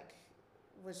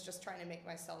was just trying to make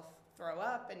myself throw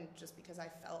up, and just because I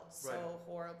felt so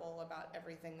horrible about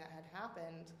everything that had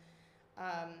happened.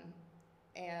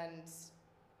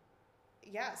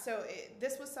 So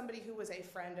this was somebody who was a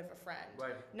friend of a friend.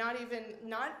 Right. Not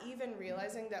even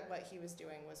realizing that what he was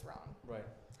doing was wrong. Right.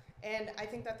 And I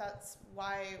think that that's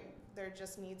why there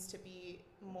just needs to be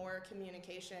more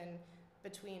communication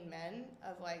between men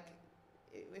of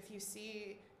if you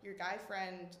see your guy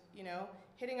friend, you know,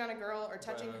 hitting on a girl or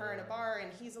touching her in a bar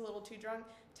and he's a little too drunk,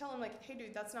 tell him like, hey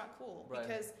dude, that's not cool.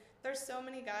 Because there's so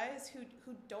many guys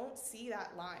who don't see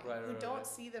that line, who don't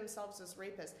see themselves as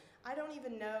rapists. I don't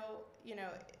even know, you know,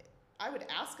 I would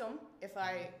ask them if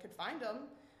I could find them,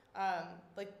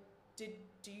 like,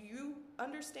 do you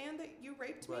understand that you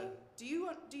raped me? Do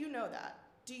you know that?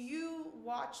 Do you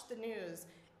watch the news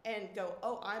and go,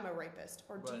 oh, I'm a rapist?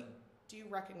 Or do you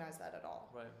recognize that at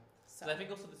all? Right. So I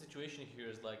think also the situation here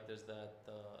is like there's that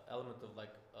element of like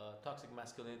toxic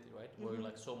masculinity, right? Where you're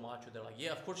like so macho, they're like,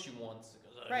 yeah, of course you want.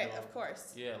 Right, you know, of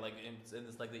course. Yeah, like and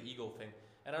it's like the ego thing.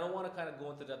 And I don't want to kind of go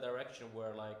into that direction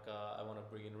where like I want to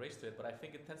bring in race to it, but I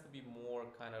think it tends to be more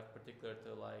kind of particular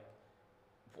to like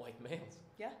white males.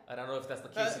 Yeah. I don't know if that's the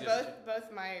case.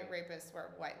 Both my rapists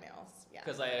were white males. Yeah.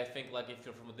 Because I think like if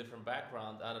you're from a different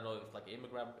background, I don't know if like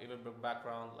immigrant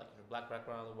background, like your black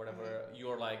background or whatever,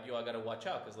 you're like, yo, I gotta watch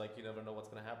out because like you never know what's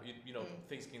gonna happen. You know,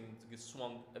 things can get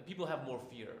swung. People have more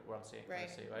fear. What I'm saying,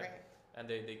 right? And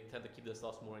they tend to keep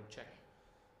themselves more in check.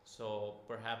 So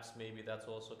perhaps maybe that's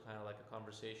also kind of like a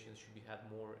conversation should be had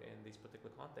more in these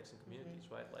particular contexts and communities,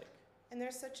 right? Like. And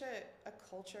there's such a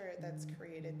culture that's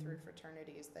created through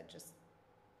fraternities that just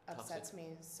upsets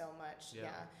me so much.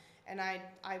 Yeah. And I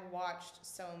watched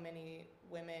so many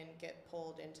women get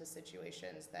pulled into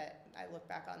situations that I look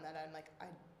back on that I'm like,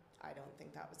 I don't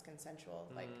think that was consensual.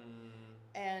 Like,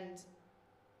 and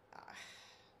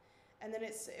then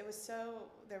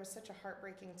there was such a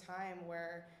heartbreaking time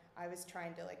where I was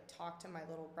trying to like talk to my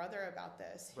little brother about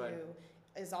this, who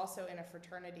is also in a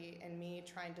fraternity, and me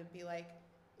trying to be like,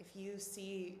 if you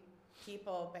see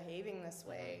people behaving this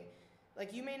way,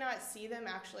 like you may not see them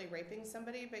actually raping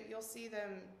somebody, but you'll see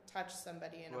them touch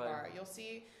somebody in a bar. You'll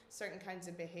see certain kinds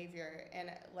of behavior.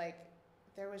 And like,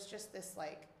 there was just this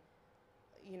like,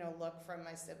 you know, look from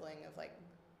my sibling of like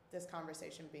this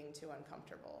conversation being too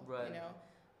uncomfortable, you know,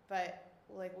 but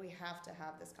like, we have to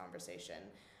have this conversation.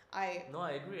 No,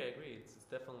 I agree. It's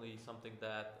definitely something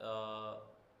that,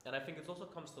 and I think it also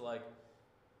comes to like,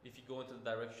 if you go into the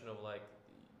direction of like,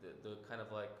 the kind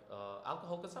of like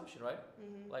alcohol consumption, right?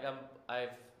 Like I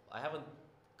haven't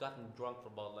gotten drunk for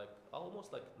about like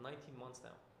almost like 19 months now.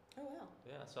 Oh wow.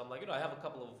 Yeah, so I'm like, you know, I have a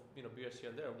couple of, you know, beers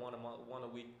here and there, one a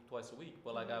week, twice a week,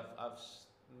 but like I've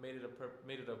made it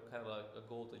a kind of like a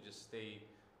goal to just stay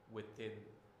within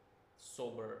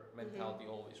sober mentality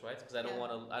always, right? Because I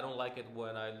don't like it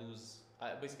when I lose.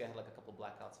 I basically had like a couple of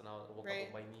blackouts, and I woke up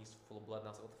with my knees full of blood, and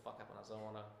I was like, "What the fuck happened?" So I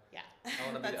want to. Yeah.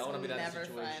 I want to be in that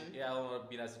situation. Fun. Yeah, I want to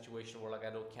be in that situation where like I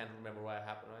can't remember why it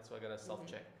happened, right? So I gotta self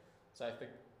check. So I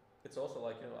think it's also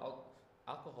like, you know,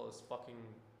 alcohol is fucking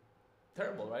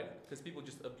terrible, right? Because people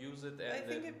just abuse it, and I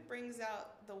think it brings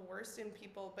out the worst in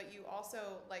people, but you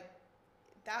also like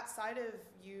that side of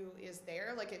you is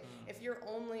there. Like if you're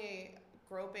only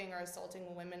groping or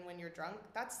assaulting women when you're drunk,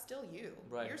 that's still you.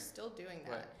 Right. You're still doing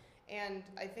that. Right. And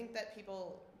I think that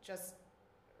people just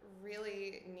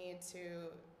really need to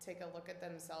take a look at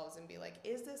themselves and be like,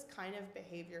 is this kind of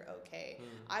behavior okay?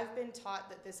 I've been taught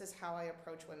that this is how I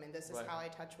approach women, this is how I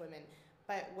touch women,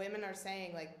 but women are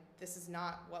saying like, this is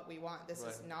not what we want, this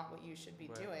is not what you should be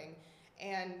doing.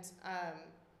 And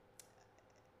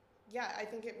I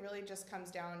think it really just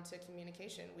comes down to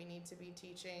communication. We need to be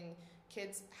teaching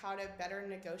kids how to better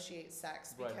negotiate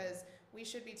sex, because we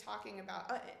should be talking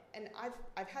about, and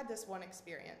I've had this one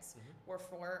experience where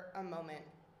for a moment,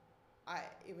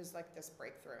 it was like this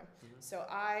breakthrough. So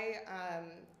I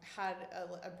had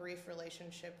a brief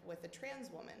relationship with a trans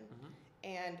woman,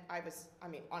 and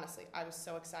honestly, I was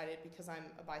so excited because I'm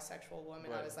a bisexual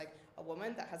woman. I was like, a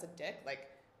woman that has a dick, like,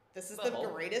 this is the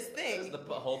greatest thing. This is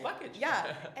the whole package.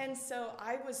 Yeah, and so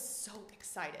I was so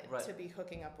excited to be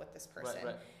hooking up with this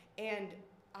person. And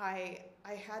I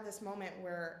had this moment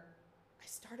where I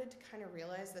started to kind of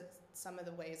realize that some of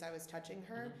the ways I was touching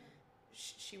her,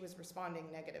 she was responding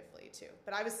negatively to.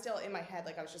 But I was still in my head,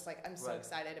 like I was just like, I'm so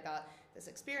excited about this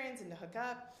experience and to hook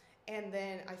up. And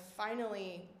then I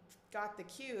finally got the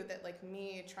cue that like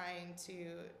me trying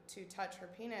to touch her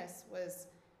penis was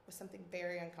something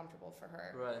very uncomfortable for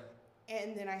her. Right.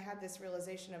 And then I had this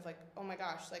realization of like, oh my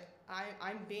gosh, like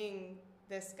I'm being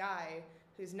this guy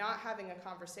who's not having a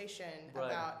conversation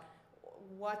about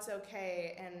what's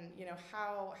okay, and you know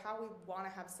how we want to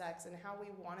have sex and how we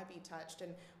want to be touched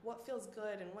and what feels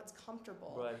good and what's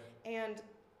comfortable. Right. And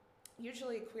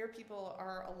usually queer people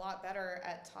are a lot better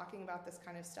at talking about this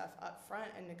kind of stuff up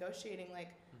front and negotiating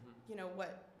like you know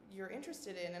what you're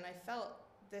interested in. And I felt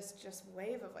this just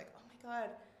wave of like, oh my god,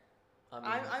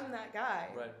 I'm that guy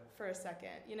for a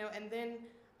second, you know. And then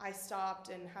I stopped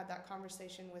and had that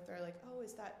conversation with her, like, oh,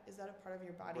 is that a part of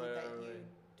your body that you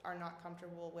are not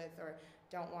comfortable with or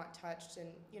don't want touched. And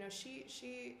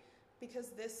she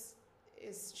because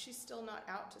she's still not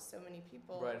out to so many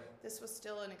people. Right. This was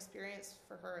still an experience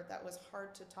for her that was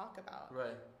hard to talk about.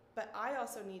 Right. But I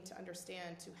also need to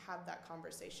understand to have that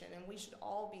conversation, and we should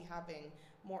all be having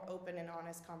more open and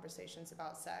honest conversations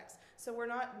about sex. So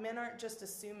men aren't just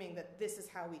assuming that this is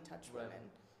how we touch Right. women.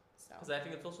 So. Because I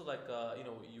think it's also like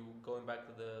you going back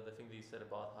to the thing that you said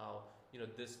about how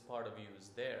this part of you is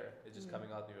there. It's just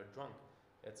coming out when you're drunk.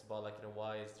 It's about like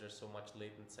why is there so much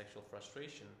latent sexual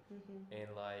frustration in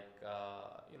like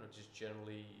just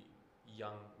generally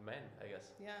young men, I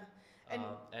guess. Yeah.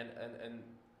 And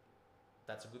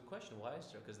that's a good question. Why is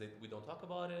there? Because we don't talk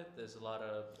about it. There's a lot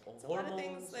of It's hormones, a lot of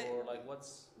things that or like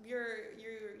what's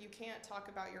you can't talk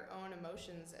about your own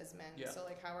emotions as men. Yeah. So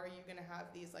like, how are you going to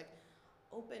have these like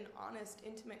open, honest,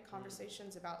 intimate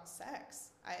conversations about sex?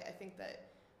 I think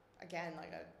that, again,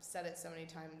 like I've said it so many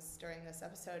times during this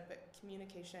episode, but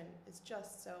communication is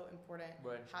just so important.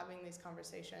 Right. Having these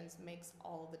conversations makes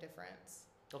all the difference.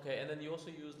 Okay, and then you also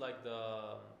use like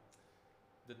the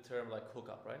term like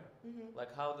hookup, right?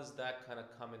 Like how does that kind of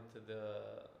come into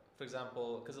for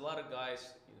example, because a lot of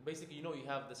guys, basically, you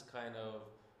have this kind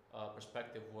of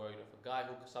perspective where if a guy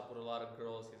hooks up with a lot of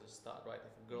girls, he's a stud, right?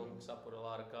 If a girl hooks up with a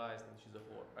lot of guys, then she's a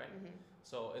whore, right?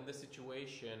 So in this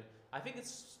situation, I think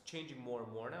it's changing more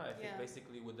and more now. I think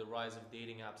basically with the rise of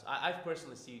dating apps, I've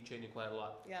personally seen it changing quite a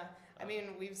lot. Yeah, I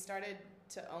mean, we've started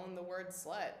to own the word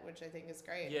slut, which I think is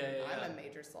great. Yeah. I'm a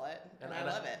major slut, and I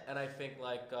love it. And I think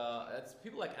like it's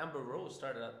people like Amber Rose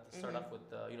start off with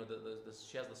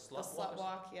she has the slut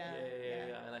walk. Yeah.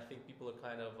 And I think people are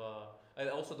kind of and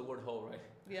also the word hoe, right?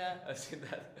 Yeah. I've seen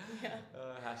that. Yeah.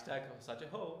 Hashtag such a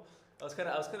hoe. I was kind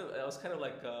of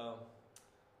like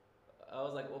I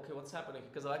was like, okay, what's happening?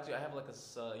 Because actually I have like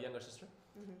a younger sister.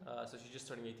 So she's just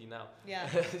turning 18 now. Yeah.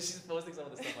 She's posting some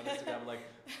of this stuff on Instagram. I'm like,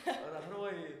 how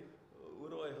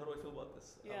do I feel about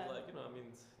this? Yeah. I'm like, I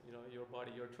mean, your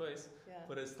body, your choice. Yeah.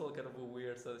 But it's still kind of a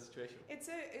weird sort of situation. It's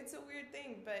a weird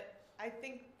thing, but I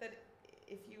think that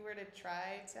if you were to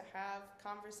try to have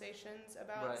conversations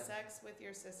about sex with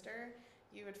your sister,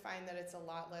 you would find that it's a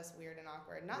lot less weird and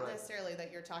awkward. Not necessarily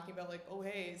that you're talking about like, oh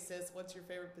hey sis, what's your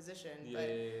favorite position? But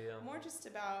more just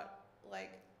about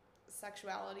like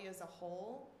sexuality as a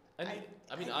whole. And I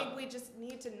think we just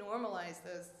need to normalize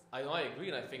this. I agree,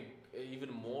 and I think I'm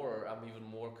even more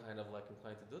kind of like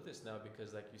inclined to do this now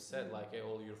because, like you said, like hey,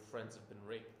 all your friends have been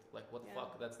raped. Like what the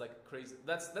fuck? That's like crazy.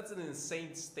 That's an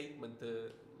insane statement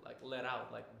to like let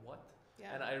out. Like what?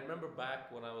 Yeah. And I remember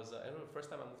back when I remember the first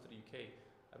time I moved to the UK.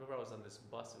 I remember I was on this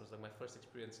bus. It was like my first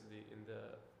experience in the.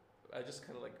 I just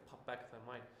kind of like popped back in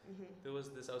my mind. There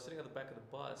was this. I was sitting at the back of the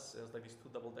bus. It was like these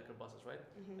 2 double-decker buses, right?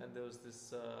 And there was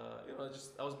this.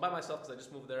 I was by myself because I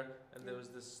just moved there, and there was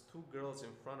this 2 girls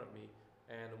in front of me,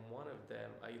 and one of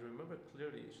them, I remember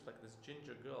clearly. She's like this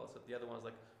ginger girl. So the other one was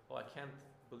like, "Oh, I can't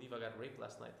believe I got raped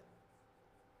last night."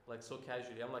 Like so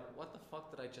casually. I'm like, "What the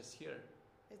fuck did I just hear?"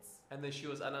 And then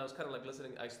I was kind of like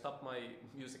listening. I stopped my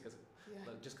music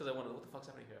just because I wanted, what the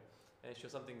fuck's happening here? And she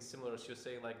was something similar. She was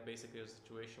saying like basically a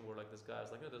situation where like this guy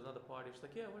was like, there's another party. She's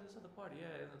like, yeah, where's this other party?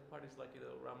 Yeah, and the party's like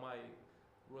around my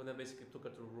room. And then basically took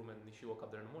her to a room and she woke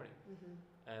up there in the morning.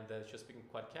 And she was speaking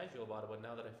quite casual about it. But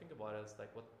now that I think about it, it's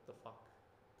like, what the fuck?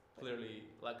 Clearly,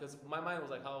 like, because my mind was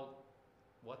like,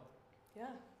 what?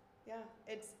 Yeah.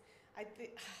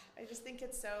 I just think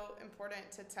it's so important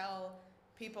to tell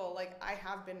people like I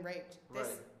have been raped.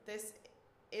 This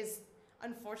is.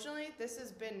 Unfortunately, this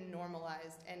has been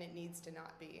normalized and it needs to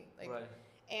not be.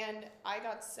 And I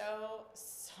got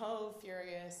so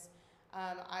furious.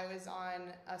 I was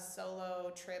on a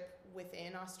solo trip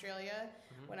within Australia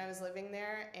when I was living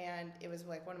there, and it was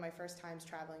like one of my first times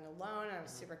traveling alone, and I was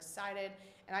super excited,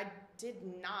 and I did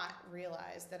not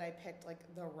realize that I picked like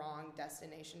the wrong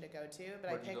destination to go to, but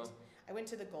I went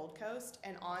to the Gold Coast,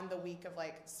 and on the week of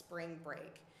like spring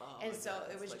break. And so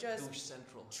it was like just douche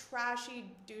central. Trashy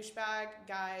douchebag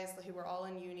guys who were all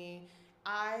in uni.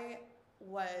 I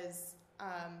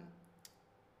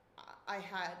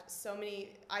had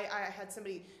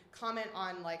somebody comment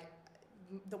on like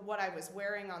what I was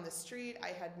wearing on the street. I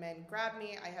had men grab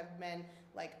me. I had men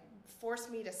like force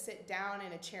me to sit down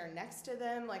in a chair next to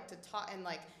them, like to talk and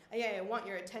like, yeah, I want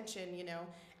your attention,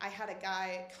 I had a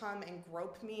guy come and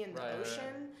grope me in the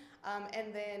ocean.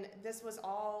 And then this was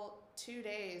all 2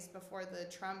 days before the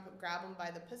Trump grab him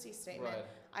by the pussy statement.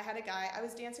 I had a guy, I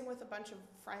was dancing with a bunch of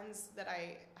friends that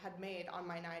I had made on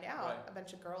my night out, a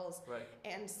bunch of girls.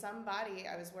 And somebody,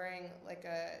 I was wearing like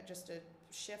just a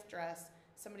shift dress,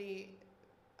 somebody,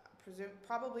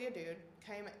 probably a dude,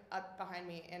 came up behind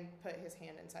me and put his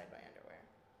hand inside my underwear.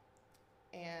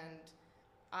 and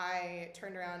I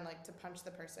turned around like to punch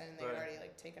the person, and they had Right. already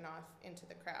like taken off into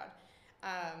the crowd.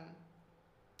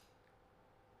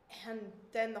 And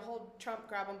then the whole Trump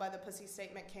grab 'em by the pussy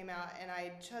statement came out, and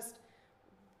I just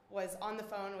was on the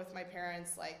phone with my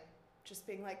parents, like just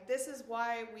being like, this is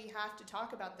why we have to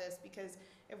talk about this, because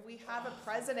if we have a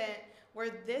president where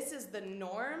this is the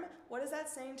norm, what is that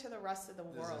saying to the rest of the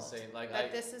This world? is insane. Like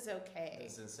That this is okay.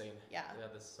 This is insane. Yeah. Yeah,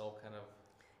 this is all kind of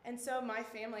And so my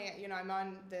family, you know, I'm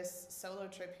on this solo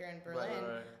trip here in Berlin.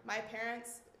 Right. My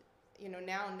parents, you know,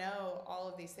 now know all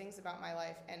of these things about my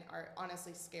life and are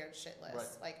honestly scared shitless.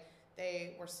 Right. Like,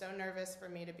 they were so nervous for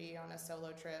me to be on a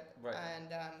solo trip. Right.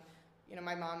 And, you know,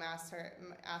 my mom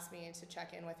asked me to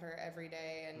check in with her every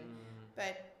day. And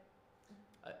but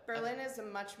Berlin is a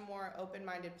much more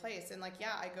open-minded place. And, like,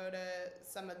 yeah, I go to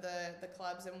some of the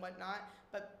clubs and whatnot,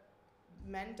 but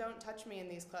men don't touch me in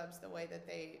these clubs the way that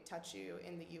they touch you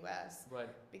in the U.S. Right.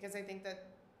 Because I think that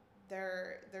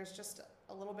there's just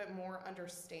a little bit more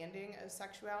understanding of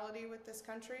sexuality with this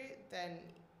country than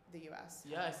the U.S.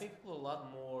 Yeah, I think people are a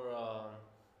lot more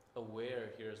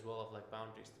aware here as well of like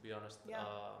boundaries, to be honest. Yeah.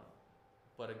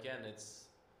 But again, it's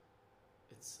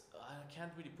I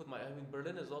can't really put I mean,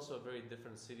 Berlin is also a very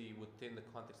different city within the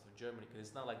context of Germany, because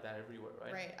it's not like that everywhere,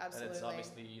 right? Right, absolutely. And it's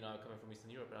obviously, you know, coming from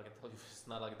Eastern Europe, and I can tell you it's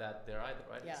not like that there either,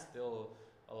 right? Yeah. It's still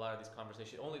a lot of these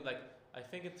conversations. Only like, I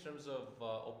think in terms of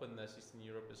openness, Eastern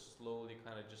Europe is slowly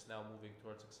kind of just now moving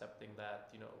towards accepting that,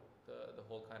 you know, the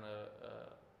whole kind of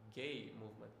gay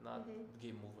movement, not the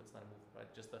gay movement, it's not a movement, right?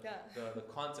 Just the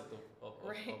concept of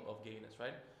Right. of gayness,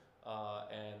 right?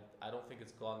 And I don't think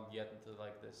it's gone yet into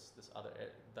like this other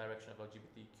direction of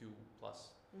LGBTQ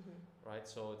plus, right?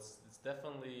 So it's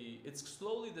definitely, it's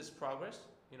slowly this progress,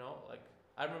 you know. Like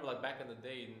I remember like back in the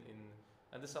day in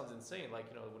and this sounds insane, like,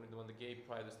 you know, when the gay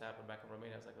pride used to happen back in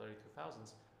Romania, it was like early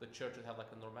 2000s, the church would have like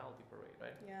a normality parade,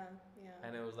 right? Yeah.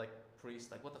 And it was like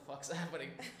priests, like, what the fuck's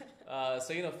happening?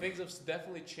 So, you know, things have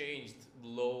definitely changed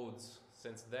loads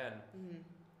since then,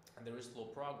 and there is slow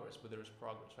progress, but there is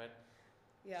progress, right?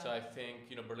 Yeah. So I think,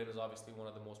 you know, Berlin is obviously one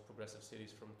of the most progressive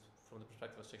cities from the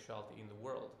perspective of sexuality in the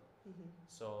world.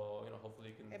 So, you know, hopefully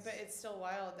you can. But it's still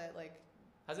wild that, like,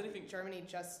 has anything Germany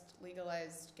just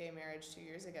legalized gay marriage 2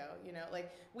 years ago. You know,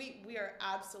 like we are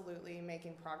absolutely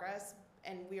making progress,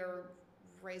 and we are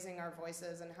raising our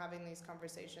voices and having these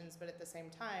conversations. But at the same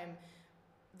time,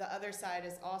 the other side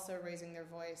is also raising their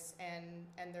voice,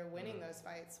 and they're winning those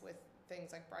fights with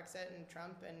things like Brexit and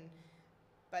Trump.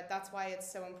 But that's why it's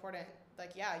so important.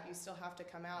 Like, yeah, you still have to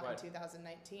come out in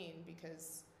 2019,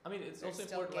 because I mean, it's there's also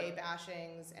still important, gay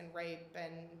bashings and rape,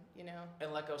 and, you know.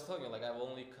 And like I was telling you, like I've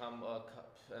only come,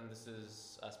 and this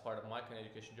is as part of my kind of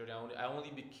education journey, I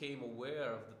only became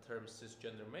aware of the term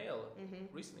cisgender male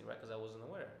recently, right? Because I wasn't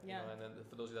aware. Yeah. You know? And then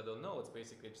for those of you that don't know, it's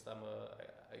basically just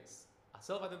I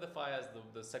self-identify as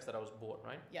the sex that I was born,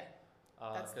 right? Yeah.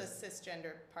 That's the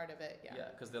cisgender part of it, yeah. Yeah,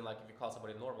 because then, like, if you call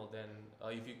somebody normal, then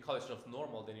if you call yourself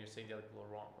normal, then you're saying the other people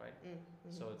are wrong, right?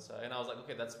 So it's and I was like,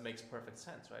 okay, that makes perfect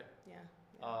sense, right? Yeah.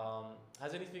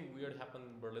 Has anything weird happened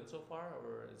in Berlin so far,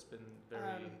 or it's been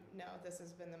very no, this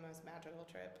has been the most magical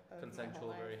trip of consensual,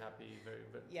 my whole very life. happy, very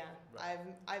Yeah, right.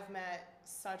 I've met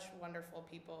such wonderful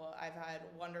people. I've had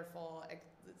wonderful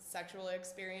sexual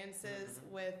experiences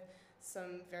with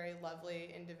some very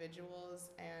lovely individuals,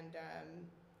 and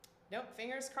nope,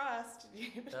 fingers crossed.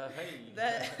 Hey.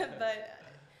 But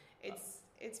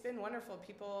it's been wonderful.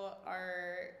 People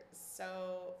are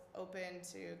so open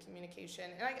to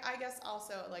communication, and I guess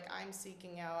also, like, I'm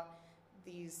seeking out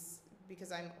these,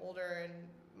 because I'm older and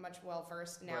much well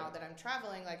versed now that I'm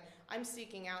traveling. Like, I'm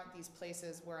seeking out these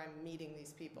places where I'm meeting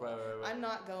these people. Right. I'm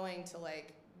not going to,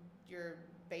 like, your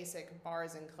basic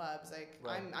bars and clubs. Like,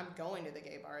 I'm going to the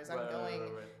gay bars. I'm going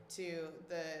to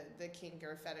the kink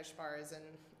or fetish bars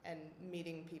and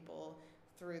meeting people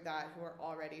through that who are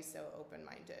already so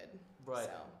open-minded. Right.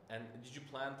 So. And did you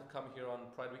plan to come here on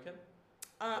Pride weekend?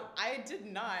 I did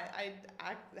not.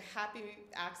 Happy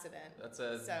accident. That's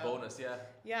a bonus, yeah.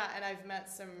 Yeah, and I've met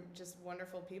some just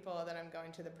wonderful people that I'm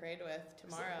going to the parade with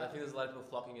tomorrow. I think there's a lot of people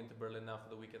flocking into Berlin now for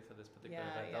the weekend for this particular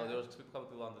event. Yeah. There was a couple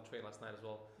people on the train last night as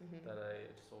well that I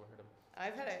just overheard them.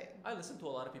 I listened to a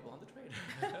lot of people on the train.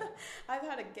 I've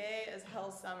had a gay as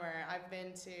hell summer.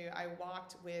 I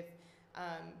walked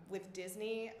with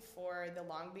Disney for the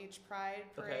Long Beach Pride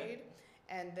parade. Okay.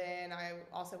 And then I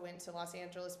also went to Los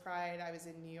Angeles Pride. I was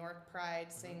in New York Pride,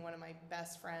 seeing one of my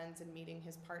best friends and meeting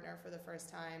his partner for the first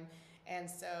time. And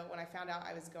so when I found out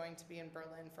I was going to be in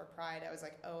Berlin for Pride, I was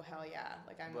like, oh, hell yeah.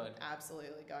 Like, I'm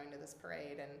absolutely going to this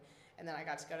parade. And then I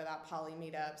got to go to that poly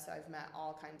meetup. So I've met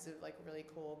all kinds of, like, really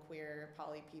cool queer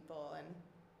poly people. And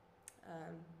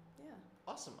Yeah.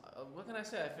 Awesome. What can I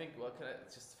say? I think,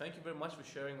 just thank you very much for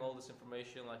sharing all this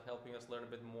information, like helping us learn a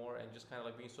bit more and just kind of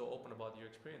like being so open about your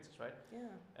experiences, right? Yeah.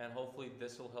 And hopefully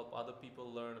this will help other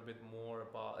people learn a bit more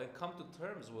about and come to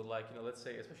terms with, like, let's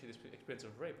say, especially this experience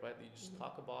of rape, right? You just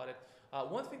talk about it.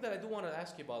 One thing that I do want to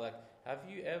ask you about, like, have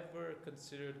you ever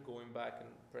considered going back and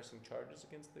pressing charges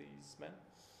against these men?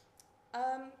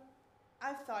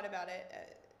 I've thought about it,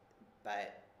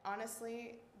 but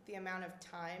honestly, the amount of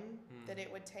time that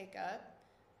it would take up,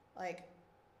 like,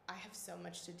 I have so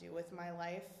much to do with my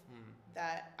life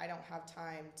that I don't have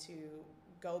time to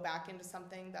go back into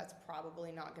something that's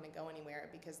probably not going to go anywhere,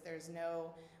 because there's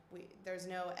no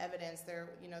evidence there.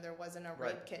 There wasn't a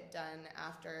rape kit done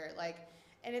after, like,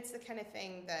 and it's the kind of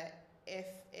thing that if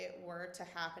it were to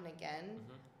happen again,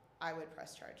 I would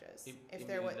press charges. If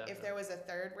there was a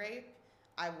third rape,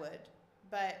 I would.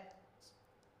 But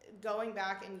going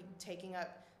back and taking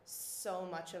up so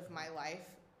much of my life,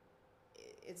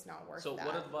 it's not worth that. So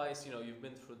what advice, you've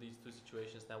been through these two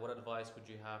situations now, what advice would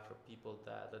you have for people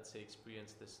that, let's say,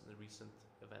 experienced this in a recent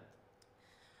event?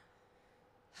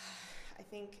 I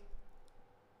think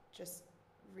just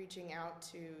reaching out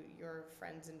to your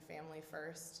friends and family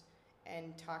first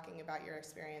and talking about your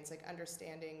experience, like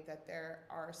understanding that there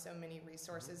are so many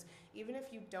resources, even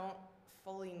if you don't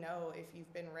fully know if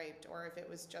you've been raped or if it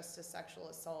was just a sexual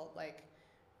assault, like,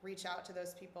 reach out to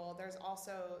those people. There's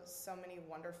also so many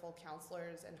wonderful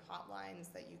counselors and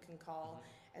hotlines that you can call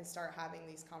and start having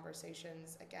these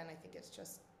conversations. Again, I think it's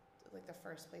just like the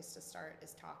first place to start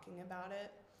is talking about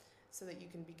it so that you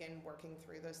can begin working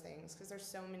through those things, because there's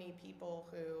so many people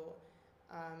who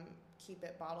keep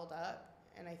it bottled up,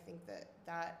 and I think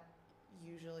that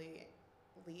usually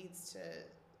leads to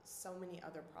so many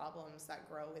other problems that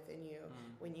grow within you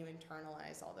when you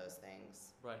internalize all those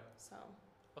things. Right. So.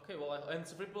 Okay, well, and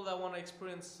for people that want to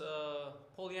experience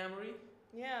polyamory,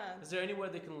 yeah, is there anywhere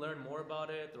they can learn more about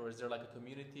it, or is there like a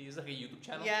community? Is there like a YouTube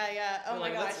channel? Yeah. Oh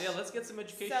my gosh. Let's get some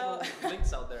educational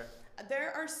links out there.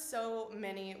 There are so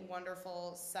many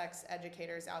wonderful sex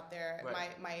educators out there.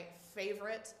 Right. My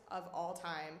favorite of all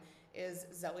time is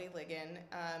Zoe Ligon.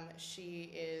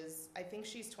 She is, I think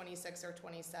she's 26 or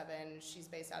 27. She's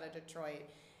based out of Detroit.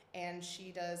 And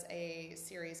she does a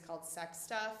series called Sex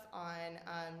Stuff on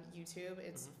YouTube.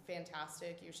 It's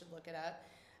fantastic. You should look it up.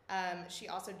 She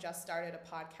also just started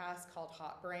a podcast called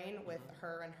Hot Brain with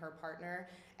her and her partner.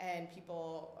 And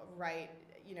people write,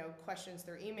 questions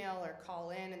through email or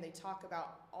call in, and they talk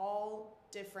about all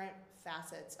different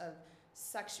facets of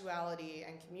sexuality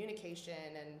and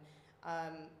communication and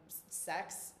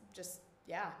sex.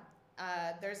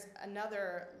 There's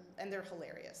another, and they're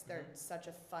hilarious. They're such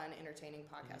a fun, entertaining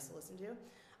podcast to listen to.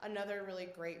 Another really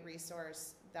great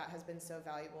resource that has been so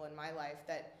valuable in my life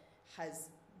that has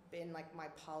been like my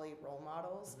poly role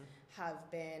models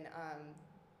have been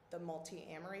the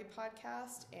Multi-Amory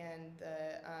podcast and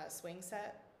the Swing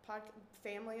Set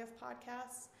family of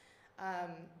podcasts.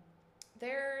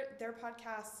 Their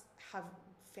podcasts have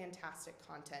fantastic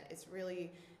content. It's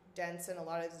really dense, and a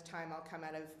lot of the time I'll come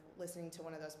out of listening to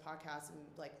one of those podcasts and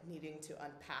like needing to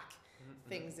unpack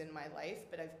things in my life,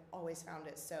 but I've always found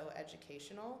it so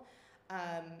educational.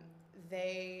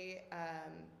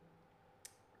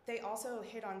 They also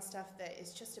hit on stuff that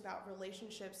is just about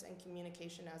relationships and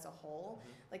communication as a whole.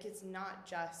 Like, it's not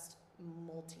just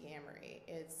multi-amory.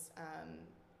 It's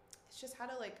just how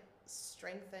to like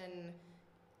strengthen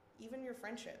even your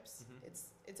friendships.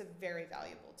 It's a very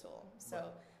valuable tool.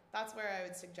 So that's where I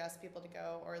would suggest people to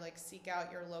go, or like seek out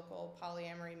your local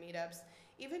polyamory meetups.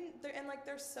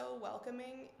 They're so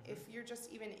welcoming. If you're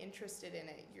just even interested in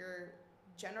it, you're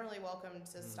generally welcome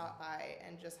to stop by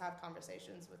and just have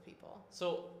conversations with people.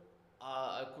 So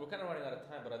we're kind of running out of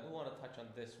time, but I do want to touch on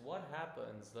this. What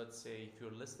happens, let's say, if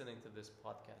you're listening to this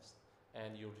podcast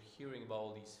and you're hearing about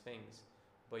all these things,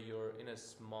 but you're in a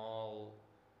small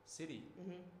city,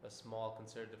 a small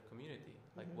conservative community?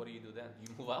 Like, what do you do then?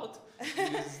 Do you move out? Do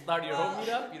you start your own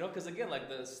meetup? Because again, like,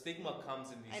 the stigma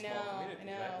comes in these small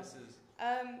communities, right? This is...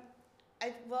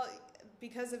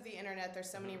 because of the internet,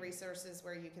 there's so many resources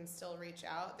where you can still reach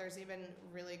out. There's even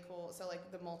really cool, so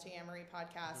like the Multi-Amory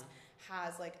podcast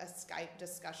has like a Skype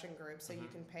discussion group, so you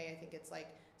can pay, I think it's like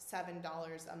 $7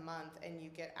 a month, and you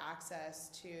get access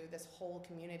to this whole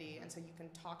community, and so you can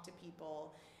talk to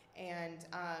people. And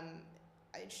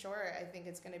I think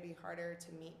it's going to be harder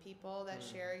to meet people that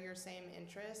share your same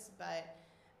interests, but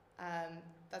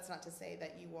that's not to say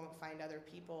that you won't find other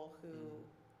people who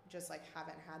just like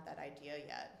haven't had that idea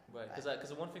yet. Right, because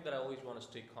the one thing that I always want to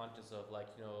stay conscious of, like,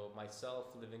 you know, myself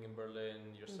living in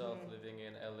Berlin, yourself living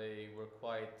in LA, we're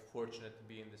quite fortunate to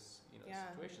be in this, you know,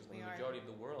 situations. When the majority of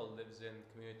the world lives in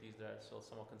communities that are still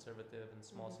somewhat conservative in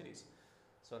small cities.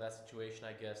 So in that situation,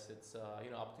 I guess it's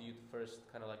you know, up to you to first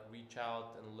kind of like reach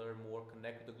out and learn more,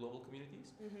 connect with the global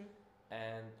communities.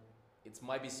 And it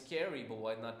might be scary, but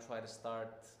why not try to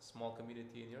start small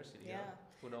community in your city? You know?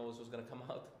 Who knows what's gonna come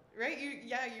out? Right,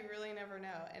 you really never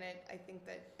know. And I think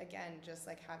that, again, just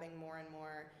like having more and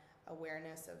more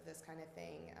awareness of this kind of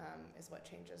thing is what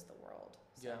changes the world.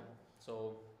 So. Yeah,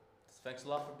 so thanks a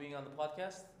lot for being on the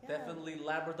podcast. Definitely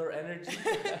Labrador energy.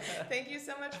 Thank you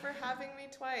so much for having me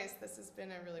twice. This has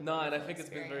been a really and I think it's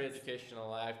been very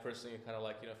educational. I personally kind of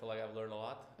like, you know, feel like I've learned a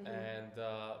lot. And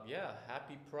yeah,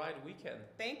 happy Pride weekend.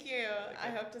 Thank you. I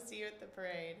hope to see you at the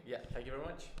parade. Yeah, thank you very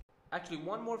much. Actually,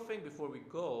 one more thing before we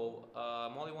go.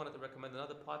 Molly wanted to recommend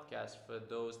another podcast for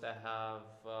those that have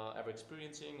ever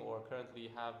experiencing or currently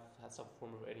have had some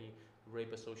form of any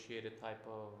rape-associated type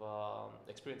of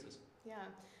experiences. Yeah.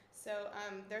 So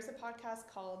there's a podcast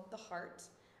called The Heart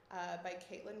by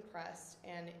Caitlin Prest,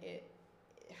 and it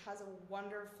has a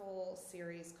wonderful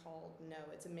series called No.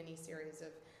 It's a mini series of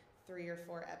 3 or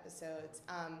 4 episodes.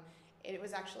 It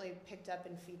was actually picked up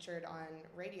and featured on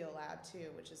Radiolab too,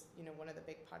 which is, you know, one of the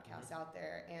big podcasts out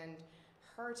there. And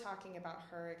her talking about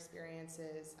her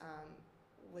experiences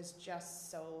was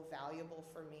just so valuable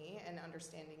for me and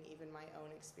understanding even my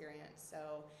own experience.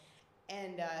 So,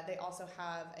 and they also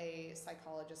have a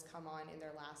psychologist come on in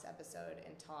their last episode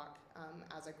and talk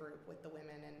as a group with the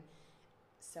women. And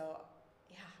so,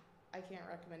 yeah, I can't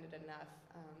recommend it enough.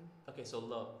 Okay, so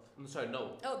love. I'm sorry,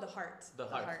 no. Oh, The Heart. The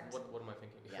Heart. What am I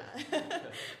thinking? Yeah.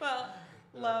 Well,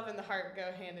 love and the heart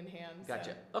go hand in hand.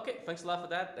 Gotcha. So. Okay, thanks a lot for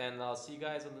that, and I'll see you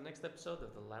guys on the next episode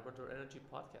of the Labrador Energy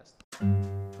Podcast.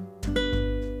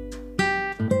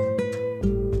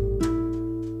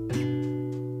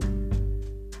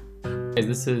 Hey,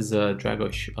 this is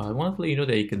Dragos. I wanted to let you know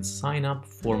that you can sign up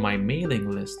for my mailing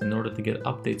list in order to get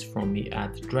updates from me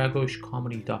at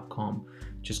dragoscomedy.com.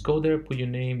 Just go there, put your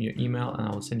name, your email, and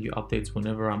I will send you updates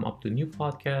whenever I'm up to new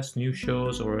podcasts, new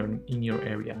shows, or in your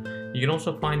area. You can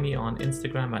also find me on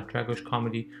Instagram at Dragos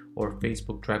Comedy or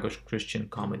Facebook Dragos Christian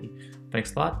Comedy.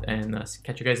 Thanks a lot, and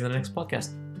catch you guys in the next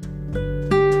podcast.